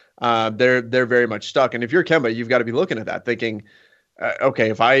mess. They're very much stuck. And if you're Kemba, you've got to be looking at that, thinking, okay,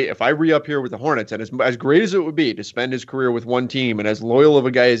 if I re-up here with the Hornets, and as great as it would be to spend his career with one team and as loyal of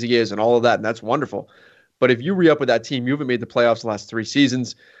a guy as he is and all of that, and that's wonderful. But if you re-up with that team, you haven't made the playoffs the last 3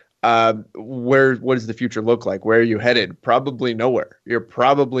 seasons. What does the future look like? Where are you headed? Probably nowhere. You're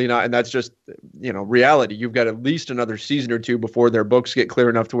probably not. And that's just, reality. You've got at least another season or 2 before their books get clear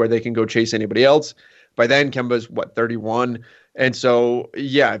enough to where they can go chase anybody else. By then, Kemba's 31. And so,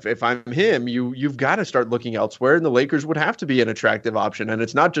 yeah, if I'm him, you've got to start looking elsewhere. And the Lakers would have to be an attractive option. And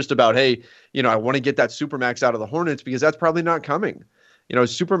it's not just about, hey, I want to get that Supermax out of the Hornets, because that's probably not coming. A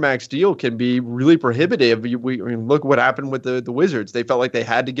Supermax deal can be really prohibitive. Look what happened with the Wizards. They felt like they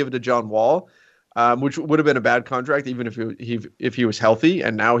had to give it to John Wall, which would have been a bad contract even if he was healthy,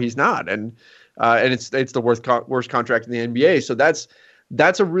 and now he's not. And it's the worst contract in the NBA. So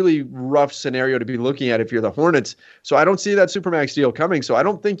that's a really rough scenario to be looking at if you're the Hornets. So I don't see that Supermax deal coming. So I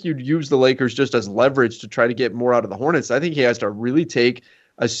don't think you'd use the Lakers just as leverage to try to get more out of the Hornets. I think he has to really take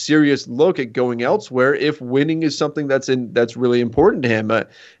a serious look at going elsewhere if winning is something that's really important to him.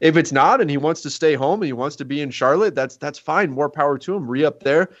 If it's not, and he wants to stay home and he wants to be in Charlotte, that's fine. More power to him. Re-up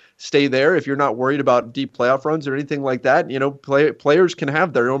there, stay there. If you're not worried about deep playoff runs or anything like that, players can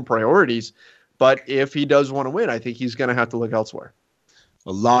have their own priorities. But if he does want to win, I think he's going to have to look elsewhere.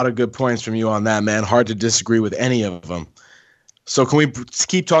 A lot of good points from you on that, man. Hard to disagree with any of them. So can we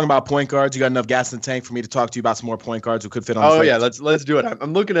keep talking about point guards? You got enough gas in the tank for me to talk to you about some more point guards who could fit on the Oh, yeah, let's do it.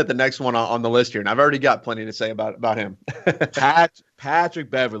 I'm looking at the next one on the list here, and I've already got plenty to say about him. Patrick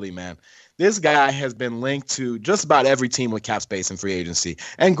Beverley, man. This guy has been linked to just about every team with cap space and free agency.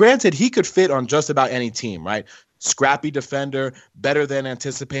 And granted, he could fit on just about any team, right? Scrappy defender, better than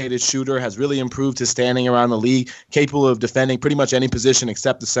anticipated shooter, has really improved his standing around the league, capable of defending pretty much any position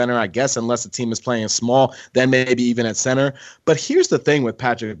except the center, I guess, unless the team is playing small, then maybe even at center. But here's the thing with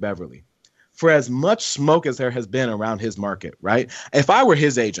Patrick Beverley. For as much smoke as there has been around his market, right? If I were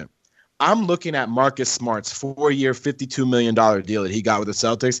his agent, I'm looking at Marcus Smart's 4-year, $52 million deal that he got with the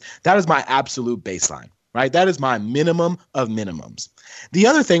Celtics. That is my absolute baseline, right? That is my minimum of minimums. The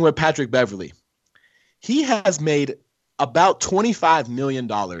other thing with Patrick Beverley, he has made about $25 million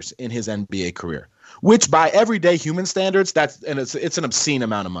in his NBA career, which by everyday human standards, it's an obscene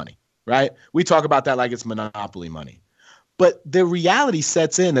amount of money, right? We talk about that like it's monopoly money. But the reality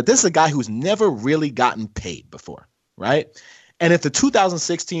sets in that this is a guy who's never really gotten paid before, right? And if the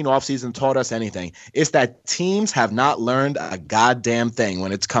 2016 offseason taught us anything, it's that teams have not learned a goddamn thing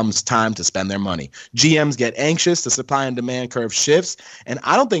when it comes time to spend their money. GMs get anxious, the supply and demand curve shifts, and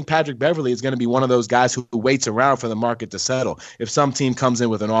I don't think Patrick Beverley is going to be one of those guys who waits around for the market to settle if some team comes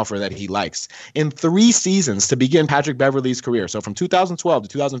in with an offer that he likes. In 3 seasons to begin Patrick Beverley's career, so from 2012 to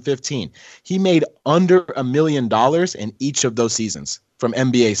 2015, he made under $1 million in each of those seasons from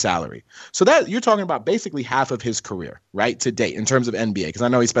NBA salary. So that you're talking about basically half of his career, right, to date in terms of NBA, because I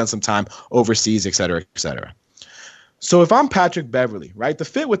know he spent some time overseas, et cetera, et cetera. So if I'm Patrick Beverley, right, the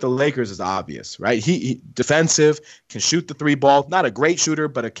fit with the Lakers is obvious, right? He defensive, can shoot the 3 ball, not a great shooter,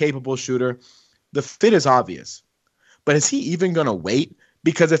 but a capable shooter. The fit is obvious. But is he even going to wait?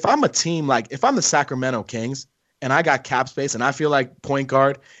 Because if I'm a team, like if I'm the Sacramento Kings and I got cap space and I feel like point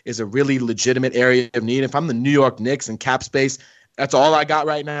guard is a really legitimate area of need, if I'm the New York Knicks and cap space, that's all I got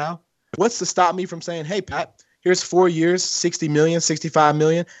right now, what's to stop me from saying, hey, Pat, here's 4 years, $60 million, $65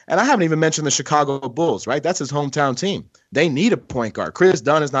 million. And I haven't even mentioned the Chicago Bulls, right? That's his hometown team. They need a point guard. Chris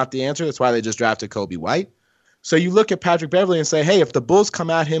Dunn is not the answer. That's why they just drafted Kobe White. So you look at Patrick Beverley and say, hey, if the Bulls come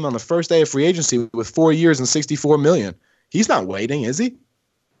at him on the first day of free agency with 4 years and $64 million, he's not waiting, is he?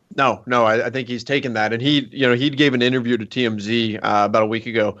 No, I think he's taken that. And he gave an interview to TMZ about a week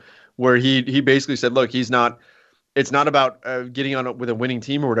ago where he basically said, look, it's not about getting on with a winning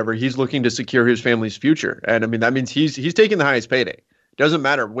team or whatever. He's looking to secure his family's future. And I mean, that means he's taking the highest payday. Doesn't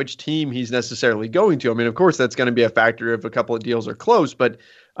matter which team he's necessarily going to. I mean, of course, that's going to be a factor if a couple of deals are close, but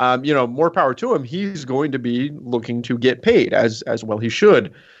more power to him. He's going to be looking to get paid as well he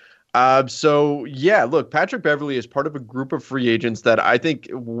should. So yeah, look, Patrick Beverley is part of a group of free agents that I think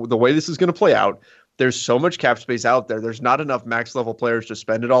the way this is going to play out, there's so much cap space out there. There's not enough max level players to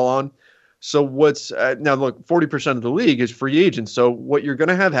spend it all on. So now look, 40% of the league is free agents. So what you're going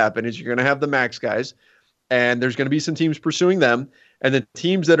to have happen is you're going to have the max guys, and there's going to be some teams pursuing them. And the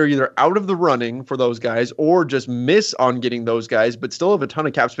teams that are either out of the running for those guys or just miss on getting those guys, but still have a ton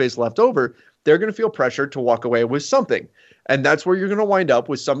of cap space left over, they're going to feel pressured to walk away with something. And that's where you're going to wind up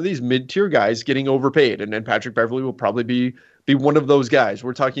with some of these mid-tier guys getting overpaid. And Patrick Beverley will probably be one of those guys.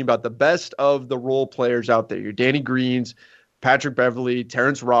 We're talking about the best of the role players out there. Your Danny Greens, Patrick Beverley,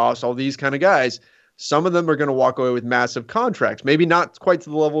 Terrence Ross, all these kind of guys. Some of them are going to walk away with massive contracts. Maybe not quite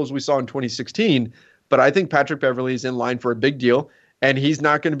to the levels we saw in 2016, but I think Patrick Beverley is in line for a big deal. And he's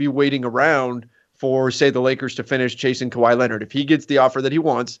not going to be waiting around for, say, the Lakers to finish chasing Kawhi Leonard. If he gets the offer that he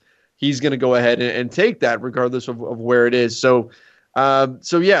wants, he's going to go ahead and take that regardless of where it is. So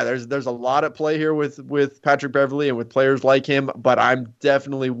yeah, there's a lot at play here with Patrick Beverley and with players like him, but I'm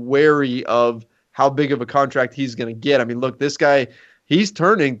definitely wary of how big of a contract he's going to get. I mean, look, this guy, he's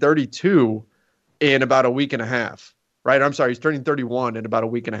turning 32 in about a week and a half, right? I'm sorry, he's turning 31 in about a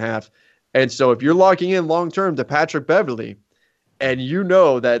week and a half. And so if you're locking in long-term to Patrick Beverley, and you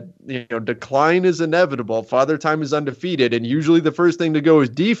know that decline is inevitable, Father Time is undefeated, and usually the first thing to go is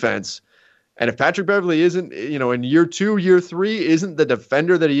defense. And if Patrick Beverley isn't, in year 2, year 3, isn't the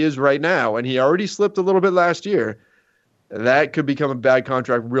defender that he is right now, and he already slipped a little bit last year, that could become a bad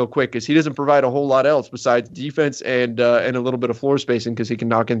contract real quick because he doesn't provide a whole lot else besides defense and a little bit of floor spacing because he can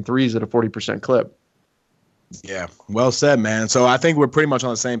knock in threes at a 40% clip. Yeah, well said, man. So I think we're pretty much on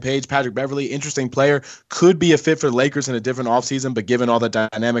the same page. Patrick Beverley, interesting player, could be a fit for the Lakers in a different offseason, but given all the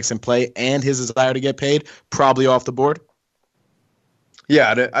dynamics in play and his desire to get paid, probably off the board.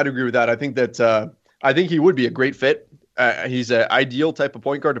 Yeah, I'd agree with that. I think he would be a great fit. He's an ideal type of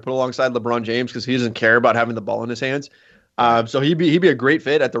point guard to put alongside LeBron James because he doesn't care about having the ball in his hands. So he'd be a great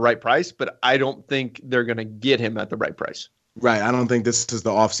fit at the right price, but I don't think they're going to get him at the right price. Right. I don't think this is the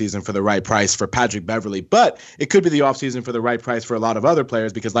offseason for the right price for Patrick Beverley, but it could be the offseason for the right price for a lot of other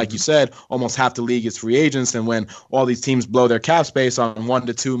players because, like you said, almost half the league is free agents. And when all these teams blow their cap space on 1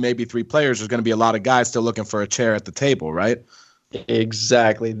 to 2, maybe 3 players, there's going to be a lot of guys still looking for a chair at the table, right?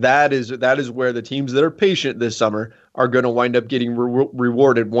 Exactly. That is where the teams that are patient this summer are going to wind up getting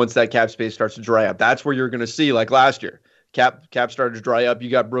rewarded once that cap space starts to dry up. That's where you're going to see, like last year, cap started to dry up. You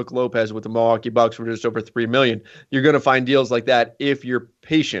got Brook Lopez with the Milwaukee Bucks for just over $3 million. You're going to find deals like that if you're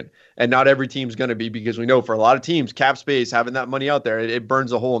patient, and not every team's going to be, because we know for a lot of teams, cap space, having that money out there, it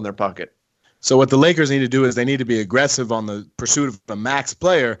burns a hole in their pocket. So what the Lakers need to do is they need to be aggressive on the pursuit of a max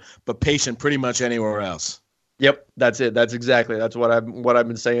player, but patient pretty much anywhere else. Yep, that's it. That's what I've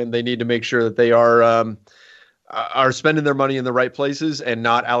been saying. They need to make sure that they are spending their money in the right places and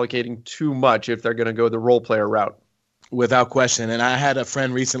not allocating too much if they're going to go the role player route. Without question. And I had a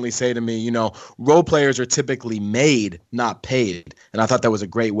friend recently say to me, role players are typically made, not paid. And I thought that was a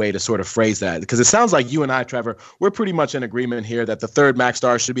great way to sort of phrase that, because it sounds like you and I, Trevor, we're pretty much in agreement here that the third max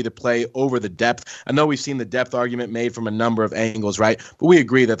star should be the play over the depth. I know we've seen the depth argument made from a number of angles, right? But we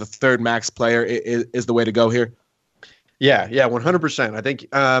agree that the third max player is the way to go here. Yeah, 100%. I think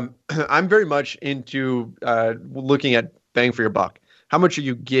I'm very much into looking at bang for your buck. How much are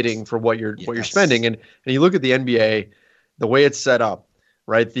you getting for what you're spending? And you look at the NBA, the way it's set up,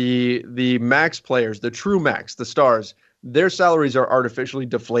 right? The max players, the true max, the stars, their salaries are artificially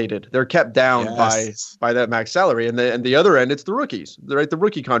deflated. They're kept down by that max salary. And the other end, it's the rookies, right? The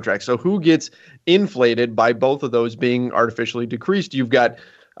rookie contracts. So who gets inflated by both of those being artificially decreased? You've got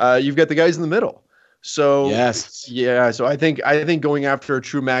the guys in the middle. So yeah. So I think going after a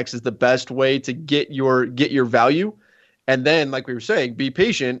true max is the best way to get your value. And then, like we were saying, be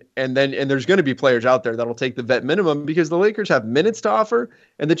patient, and there's going to be players out there that'll take the vet minimum because the Lakers have minutes to offer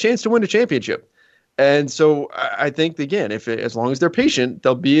and the chance to win a championship. And so I think, again, as long as they're patient,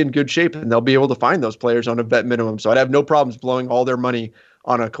 they'll be in good shape and they'll be able to find those players on a vet minimum. So I'd have no problems blowing all their money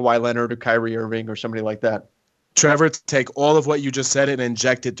on a Kawhi Leonard or Kyrie Irving or somebody like that. Trevor, take all of what you just said and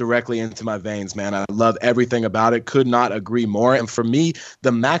inject it directly into my veins, man. I love everything about it. Could not agree more. And for me,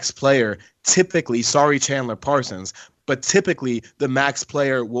 the max player typically, sorry, Chandler Parsons, but typically the max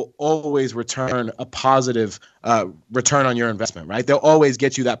player will always return a positive return on your investment, right? They'll always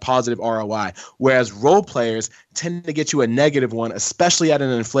get you that positive ROI, whereas role players tend to get you a negative one, especially at an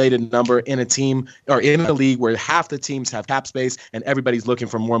inflated number in a team or in a league where half the teams have cap space and everybody's looking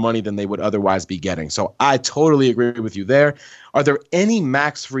for more money than they would otherwise be getting. So I totally agree with you there. Are there any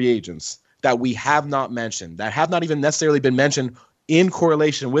max free agents that we have not mentioned, that have not even necessarily been mentioned in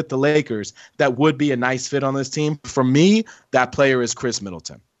correlation with the Lakers, that would be a nice fit on this team? For me, that player is Chris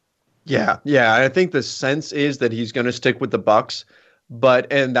Middleton. Yeah. I think the sense is that he's going to stick with the Bucks,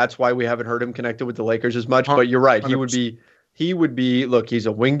 and that's why we haven't heard him connected with the Lakers as much. But you're right. 100%. He would be, look, he's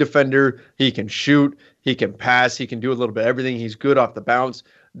a wing defender. He can shoot. He can pass. He can do a little bit of everything. He's good off the bounce.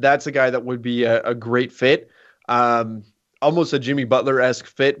 That's a guy that would be a great fit. Almost a Jimmy Butler-esque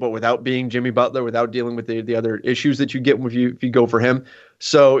fit, but without being Jimmy Butler, without dealing with the other issues that you get if you go for him.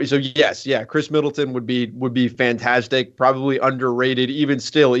 So yes, Chris Middleton would be fantastic, probably underrated even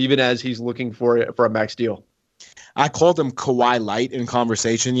as he's looking for a max deal. I called him Kawhi Light in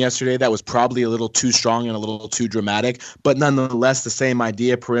conversation yesterday. That was probably a little too strong and a little too dramatic, but nonetheless, the same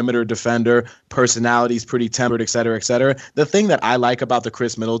idea: perimeter defender, personality's pretty tempered, et cetera, et cetera. The thing that I like about the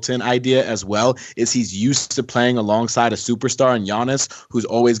Chris Middleton idea as well is he's used to playing alongside a superstar in Giannis, who's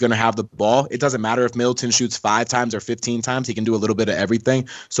always going to have the ball. It doesn't matter if Middleton shoots 5 times or 15 times. He can do a little bit of everything.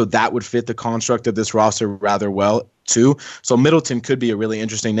 So that would fit the construct of this roster rather well too. So Middleton could be a really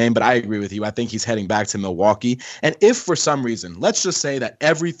interesting name, but I agree with you. I think he's heading back to Milwaukee. And if for some reason, let's just say that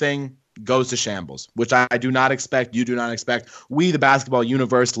everything goes to shambles, which I do not expect, you do not expect, we, the basketball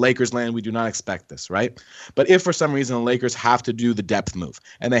universe, Lakers land, we do not expect this, right? But if for some reason the Lakers have to do the depth move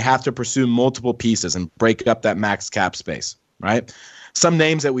and they have to pursue multiple pieces and break up that max cap space, right? Some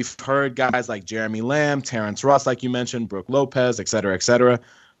names that we've heard, guys like Jeremy Lamb, Terrence Ross, like you mentioned, Brook Lopez, et cetera,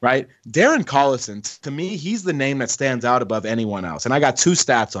 right? Darren Collison, to me, he's the name that stands out above anyone else. And I got 2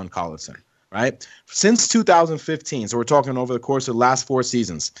 stats on Collison, right? Since 2015, so we're talking over the course of the last 4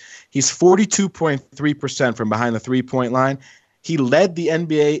 seasons, he's 42.3% from behind the three-point line. He led the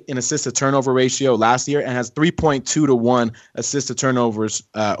NBA in assist-to-turnover ratio last year and has 3.2 to 1 assist-to-turnovers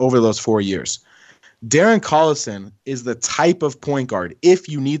over those 4 years. Darren Collison is the type of point guard, if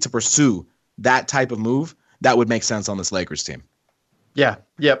you need to pursue that type of move, that would make sense on this Lakers team. Yeah,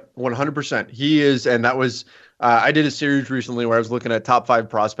 yep, 100%. He is, and that was, I did a series recently where I was looking at top 5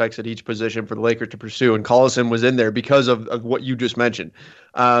 prospects at each position for the Lakers to pursue, and Collison was in there because of what you just mentioned.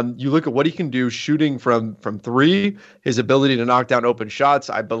 You look at what he can do shooting from 3, his ability to knock down open shots.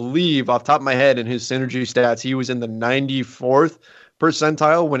 I believe, off the top of my head, in his synergy stats, he was in the 94th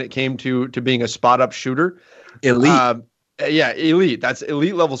percentile when it came to being a spot-up shooter. Elite. Yeah, elite. That's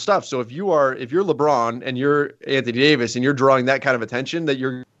elite level stuff. So if you're LeBron and you're Anthony Davis and you're drawing that kind of attention that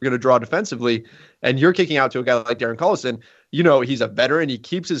you're going to draw defensively, and you're kicking out to a guy like Darren Collison, you know he's a veteran. He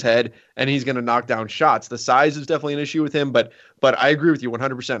keeps his head and he's going to knock down shots. The size is definitely an issue with him, but I agree with you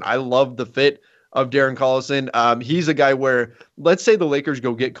 100%. I love the fit of Darren Collison. He's a guy where, let's say the Lakers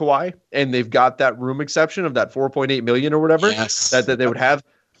go get Kawhi and they've got that room exception of that $4.8 million or whatever that they would have.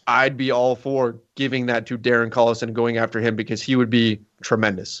 I'd be all for giving that to Darren Collison and going after him because he would be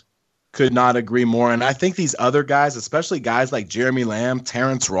tremendous. Could not agree more. And I think these other guys, especially guys like Jeremy Lamb,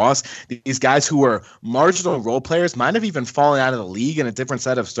 Terrence Ross, these guys who were marginal role players, might have even fallen out of the league in a different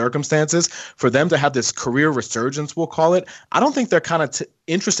set of circumstances. For them to have this career resurgence, we'll call it, I don't think they're kind of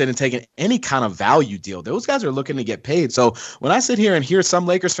interested in taking any kind of value deal. Those guys are looking to get paid. So when I sit here and hear some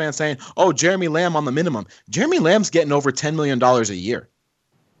Lakers fans saying, oh, Jeremy Lamb on the minimum, Jeremy Lamb's getting over $10 million a year.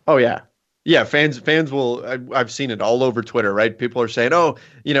 Oh, yeah. Yeah, fans will. I've seen it all over Twitter, right? People are saying, "Oh,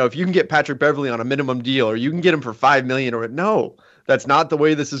 if you can get Patrick Beverley on a minimum deal, or you can get him for $5 million," or no, that's not the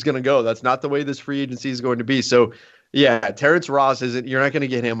way this is going to go. That's not the way this free agency is going to be. So, yeah, Terrence Ross isn't. You're not going to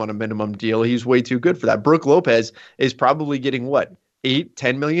get him on a minimum deal. He's way too good for that. Brook Lopez is probably getting what,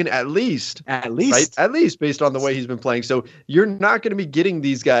 $8-10 million at least, right? At least based on the way he's been playing. So you're not going to be getting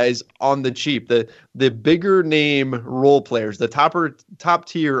these guys on the cheap. The bigger name role players, the top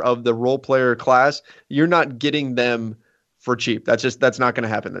tier of the role player class, you're not getting them for cheap. That's not going to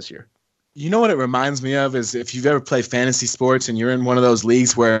happen this year. You know what it reminds me of is if you've ever played fantasy sports and you're in one of those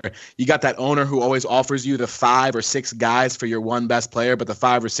leagues where you got that owner who always offers you the 5 or 6 guys for your one best player, but the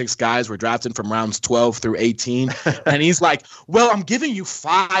 5 or 6 guys were drafted from rounds 12 through 18. And he's like, well, I'm giving you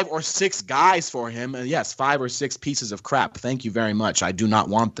 5 or 6 guys for him. And yes, 5 or 6 pieces of crap. Thank you very much. I do not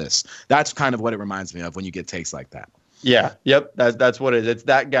want this. That's kind of what it reminds me of when you get takes like that. Yeah. Yep. That's what it is. It's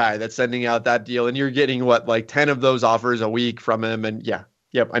that guy that's sending out that deal. And you're getting what, like 10 of those offers a week from him. And yeah.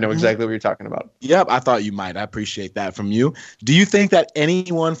 Yep, I know exactly what you're talking about. Yep, I thought you might. I appreciate that from you. Do you think that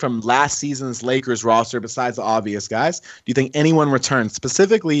anyone from last season's Lakers roster, besides the obvious guys, do you think anyone returned,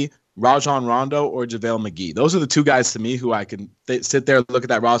 specifically Rajon Rondo or JaVale McGee? Those are the two guys to me who I can sit there, look at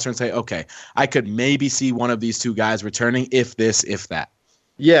that roster and say, okay, I could maybe see one of these two guys returning if this, if that.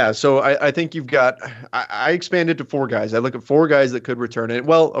 Yeah, so I think you've got – I expanded to 4 guys. I look at 4 guys that could return it.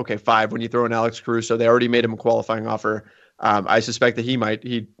 Well, okay, 5 when you throw in Alex Caruso. They already made him a qualifying offer. I suspect that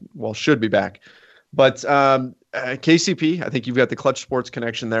he should be back. But KCP, I think you've got the Clutch Sports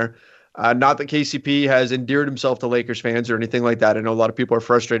connection there. Not that KCP has endeared himself to Lakers fans or anything like that. I know a lot of people are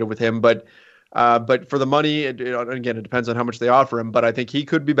frustrated with him, but for the money, again, it depends on how much they offer him, but I think he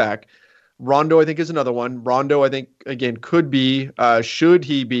could be back. Rondo, I think, is another one. Rondo, I think, again, could be, should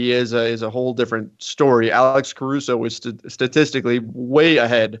he be, is a whole different story. Alex Caruso was statistically way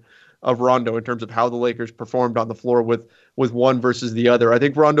ahead of Rondo in terms of how the Lakers performed on the floor with one versus the other. I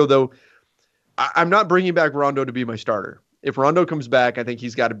think Rondo, though, I'm not bringing back Rondo to be my starter. If Rondo comes back, I think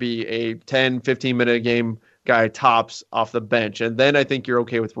he's got to be a 10, 15-minute a game guy tops off the bench. And then I think you're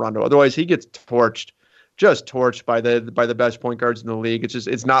okay with Rondo. Otherwise, he gets just torched by the best point guards in the league.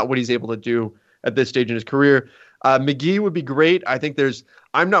 It's not what he's able to do at this stage in his career. McGee would be great. I think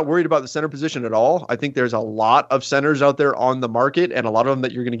I'm not worried about the center position at all. I think there's a lot of centers out there on the market, and a lot of them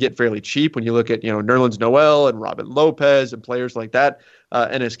that you're going to get fairly cheap when you look at, Nerlens Noel and Robin Lopez and players like that.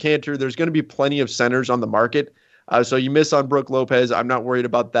 Enes Kanter, there's going to be plenty of centers on the market. So you miss on Brook Lopez. I'm not worried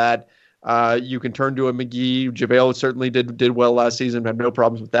about that. You can turn to a McGee. JaVale certainly did well last season. I have no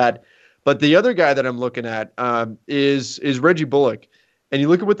problems with that. But the other guy that I'm looking at is Reggie Bullock. And you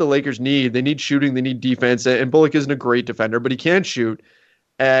look at what the Lakers need. They need shooting. They need defense. And Bullock isn't a great defender, but he can shoot.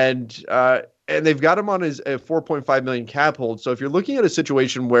 And they've got him on his $4.5 million cap hold. So if you're looking at a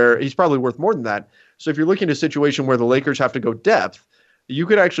situation where he's probably worth more than that. So if you're looking at a situation where the Lakers have to go depth, you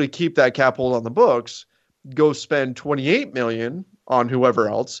could actually keep that cap hold on the books, go spend $28 million on whoever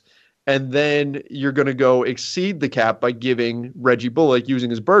else, and then you're going to go exceed the cap by giving Reggie Bullock,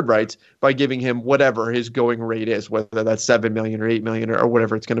 using his bird rights, by giving him whatever his going rate is, whether that's $7 million or $8 million or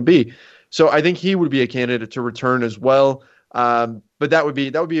whatever it's going to be. So I think he would be a candidate to return as well. But that would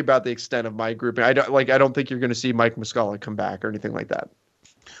be about the extent of my grouping. I don't think you're going to see Mike Muscala come back or anything like that.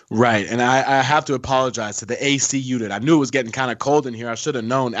 Right, and I have to apologize to the AC unit. I knew it was getting kind of cold in here. I should have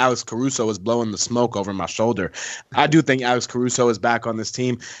known Alex Caruso was blowing the smoke over my shoulder. I do think Alex Caruso is back on this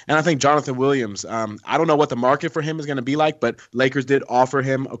team, and I think Jonathan Williams, I don't know what the market for him is going to be like, but Lakers did offer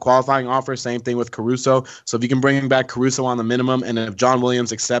him a qualifying offer, same thing with Caruso. So if you can bring back Caruso on the minimum, and if John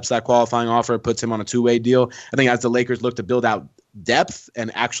Williams accepts that qualifying offer, puts him on a two-way deal, I think as the Lakers look to build out depth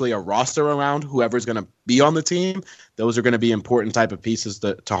and actually a roster around whoever's going to be on the team, those are going to be important type of pieces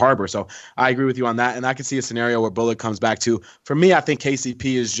to harbor. So I agree with you on that. And I can see a scenario where Bullock comes back too. For me, I think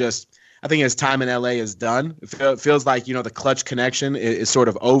KCP is I think his time in LA is done. It feels like, the clutch connection is sort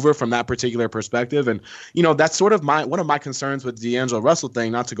of over from that particular perspective. And, that's sort of one of my concerns with the D'Angelo Russell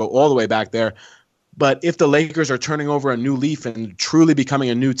thing, not to go all the way back there. But if the Lakers are turning over a new leaf and truly becoming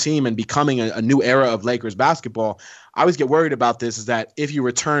a new team and becoming a new era of Lakers basketball, I always get worried about this, is that if you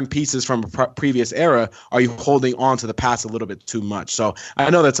return pieces from a previous era, are you holding on to the past a little bit too much? So I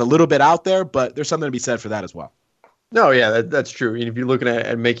know that's a little bit out there, but there's something to be said for that as well. No, yeah, that's true. If you're looking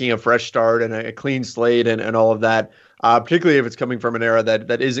at making a fresh start and a clean slate and all of that, particularly if it's coming from an era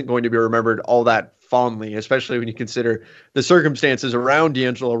that isn't going to be remembered all that fondly, especially when you consider the circumstances around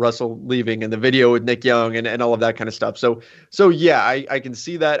D'Angelo Russell leaving and the video with Nick Young and all of that kind of stuff. So yeah, I can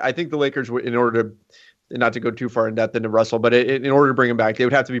see that. I think the Lakers, in order to, not to go too far in depth into Russell, but in order to bring him back, they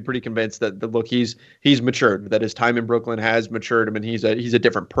would have to be pretty convinced that look, he's matured, that his time in Brooklyn has matured him, and he's a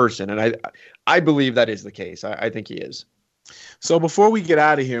different person. And I believe that is the case. I think he is. So before we get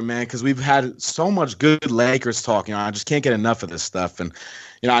out of here, man, because we've had so much good Lakers talk, I just can't get enough of this stuff. And,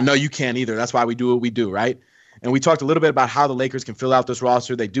 I know you can't either. That's why we do what we do, right? And we talked a little bit about how the Lakers can fill out this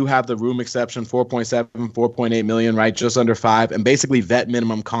roster. They do have the room exception, 4.7, 4.8 million, right? Just under 5, and basically vet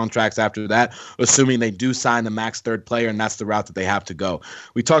minimum contracts after that, assuming they do sign the max third player, and that's the route that they have to go.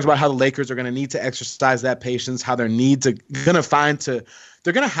 We talked about how the Lakers are going to need to exercise that patience, how they're going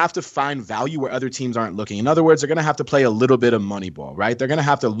to have to find value where other teams aren't looking. In other words, they're going to have to play a little bit of money ball, right? They're going to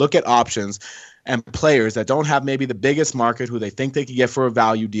have to look at options and players that don't have maybe the biggest market, who they think they could get for a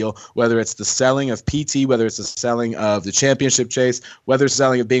value deal, whether it's the selling of PT, whether it's the selling of the championship chase, whether it's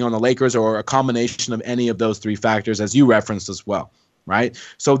selling of being on the Lakers, or a combination of any of those three factors, as you referenced as well. right?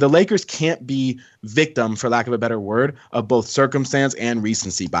 So the Lakers can't be victim, for lack of a better word, of both circumstance and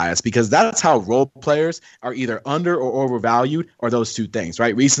recency bias, because that's how role players are either under or overvalued, or those two things,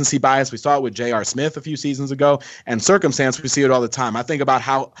 right? Recency bias, we saw it with J.R. Smith a few seasons ago, and circumstance, we see it all the time. I think about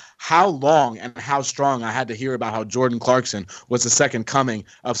how long and how strong I had to hear about how Jordan Clarkson was the second coming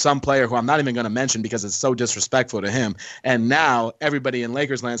of some player who I'm not even going to mention because it's so disrespectful to him. And now everybody in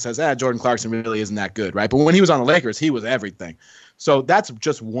Lakers land says, Jordan Clarkson really isn't that good, right? But when he was on the Lakers, he was everything. So that's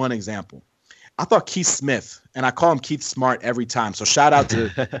just one example. I thought Keith Smith, and I call him Keith Smart every time. So shout out to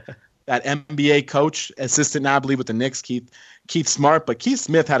that NBA coach, assistant now, I believe, with the Knicks, Keith Smart. But Keith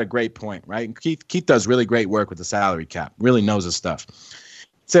Smith had a great point, right? Keith does really great work with the salary cap, really knows his stuff.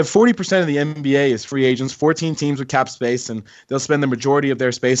 Said 40% of the NBA is free agents, 14 teams with cap space, and they'll spend the majority of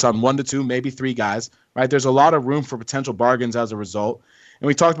their space on 1 to 2, maybe 3 guys, right? There's a lot of room for potential bargains as a result. And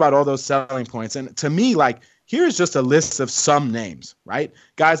we talked about all those selling points. And to me, like, here's just a list of some names, right?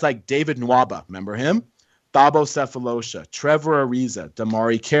 Guys like David Nwaba, remember him? Thabo Cephalosha, Trevor Ariza,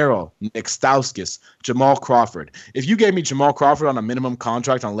 Damari Carroll, Nick Stauskas, Jamal Crawford. If you gave me Jamal Crawford on a minimum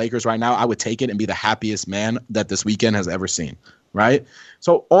contract on Lakers right now, I would take it and be the happiest man that this weekend has ever seen, right?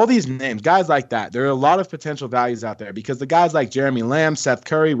 So all these names, guys like that, there are a lot of potential values out there because the guys like Jeremy Lamb, Seth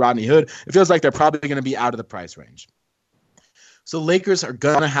Curry, Rodney Hood, it feels like they're probably going to be out of the price range. So Lakers are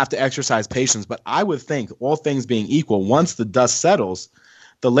going to have to exercise patience, but I would think, all things being equal, once the dust settles,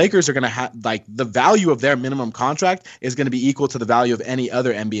 the Lakers are going to have, like, the value of their minimum contract is going to be equal to the value of any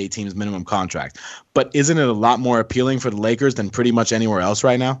other NBA team's minimum contract. But isn't it a lot more appealing for the Lakers than pretty much anywhere else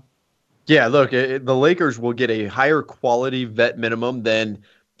right now? Yeah, look, the Lakers will get a higher quality vet minimum than,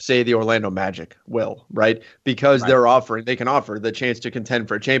 say, the Orlando Magic will, right? Because they can offer the chance to contend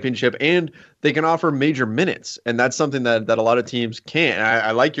for a championship, and they can offer major minutes. And that's something that a lot of teams can't. I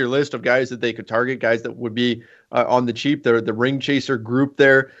like your list of guys that they could target, guys that would be on the cheap. They're the ring chaser group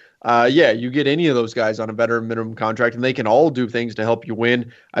there. You get any of those guys on a veteran minimum contract, and they can all do things to help you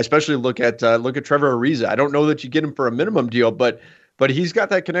win. I especially look at Trevor Ariza. I don't know that you get him for a minimum deal, but he's got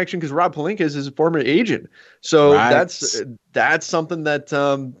that connection because Rob Pelinka is his former agent. So that's something that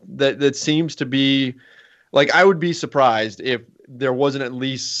that seems to be, like, I would be surprised if there wasn't at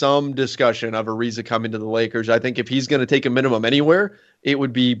least some discussion of Ariza coming to the Lakers. I think if he's going to take a minimum anywhere, it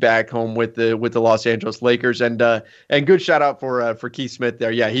would be back home with the Los Angeles Lakers. And good shout out for Keith Smith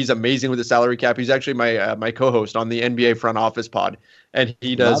there. Yeah, he's amazing with the salary cap. He's actually my co-host on the NBA Front Office pod, and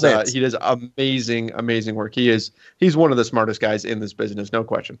he does amazing work. He's one of the smartest guys in this business, no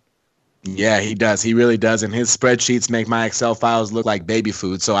question. Yeah, he does. He really does. And his spreadsheets make my Excel files look like baby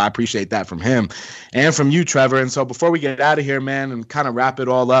food. So I appreciate that from him and from you, Trevor. And so before we get out of here, man, and kind of wrap it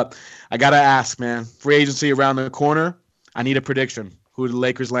all up, I got to ask, man, free agency around the corner. I need a prediction. Who do the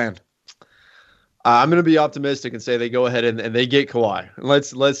Lakers land? I'm going to be optimistic and say they go ahead and they get Kawhi.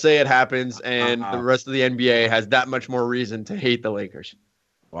 Let's say it happens and the rest of the NBA has that much more reason to hate the Lakers.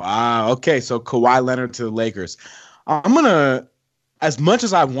 Wow. Okay, so Kawhi Leonard to the Lakers. I'm going to, as much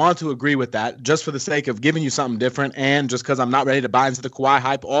as I want to agree with that, just for the sake of giving you something different and just because I'm not ready to buy into the Kawhi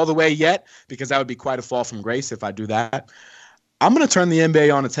hype all the way yet, because that would be quite a fall from grace if I do that, I'm going to turn the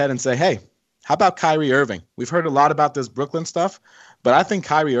NBA on its head and say, hey, how about Kyrie Irving? We've heard a lot about this Brooklyn stuff, but I think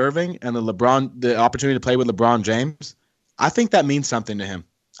Kyrie Irving and the opportunity to play with LeBron James, I think that means something to him.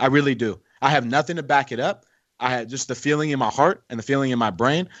 I really do. I have nothing to back it up. I had just the feeling in my heart and the feeling in my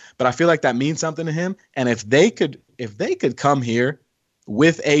brain, but I feel like that means something to him. And if they could come here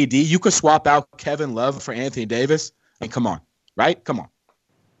with AD, you could swap out Kevin Love for Anthony Davis. I mean, come on, right? Come on.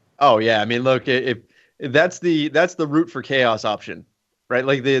 Oh yeah, I mean, look, if that's the root for chaos option, right?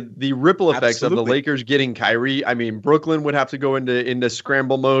 Like the ripple effects of the Lakers getting Kyrie. I mean, Brooklyn would have to go into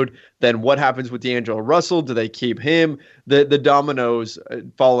scramble mode. Then what happens with D'Angelo Russell? Do they keep him? The dominoes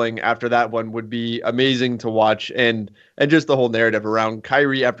falling after that one would be amazing to watch, and just the whole narrative around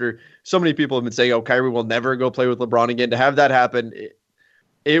Kyrie after so many people have been saying, oh, Kyrie will never go play with LeBron again. To have that happen,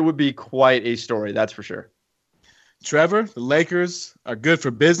 it would be quite a story, that's for sure. Trevor, the Lakers are good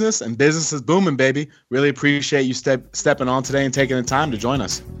for business, and business is booming, baby. Really appreciate you stepping on today and taking the time to join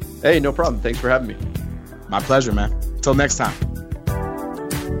us. Hey, no problem. Thanks for having me. My pleasure, man. Until next time.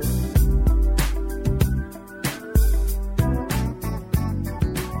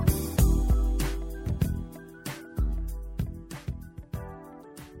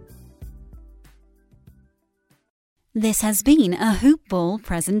 This has been a Hoop Ball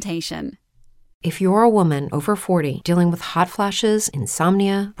presentation. If you're a woman over 40 dealing with hot flashes,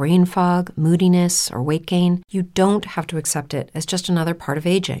 insomnia, brain fog, moodiness, or weight gain, you don't have to accept it as just another part of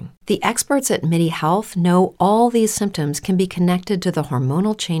aging. The experts at MIDI Health know all these symptoms can be connected to the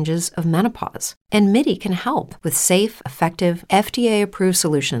hormonal changes of menopause. And MIDI can help with safe, effective, FDA-approved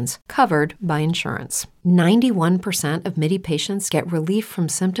solutions covered by insurance. 91% of MIDI patients get relief from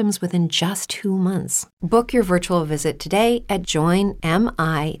symptoms within just 2 months. Book your virtual visit today at joinmidi.com.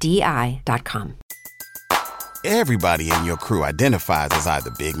 Everybody in your crew identifies as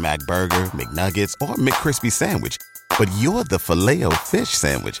either Big Mac Burger, McNuggets, or McCrispy Sandwich. But you're the Filet-O-Fish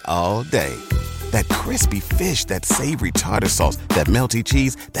Sandwich all day. That crispy fish, that savory tartar sauce, that melty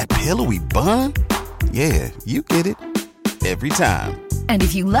cheese, that pillowy bun. Yeah, you get it. Every time. And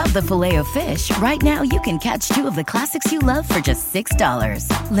if you love the Filet-O-Fish, right now you can catch 2 of the classics you love for just $6.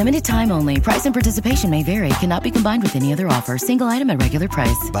 Limited time only. Price and participation may vary. Cannot be combined with any other offer. Single item at regular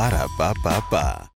price. Ba-da-ba-ba-ba.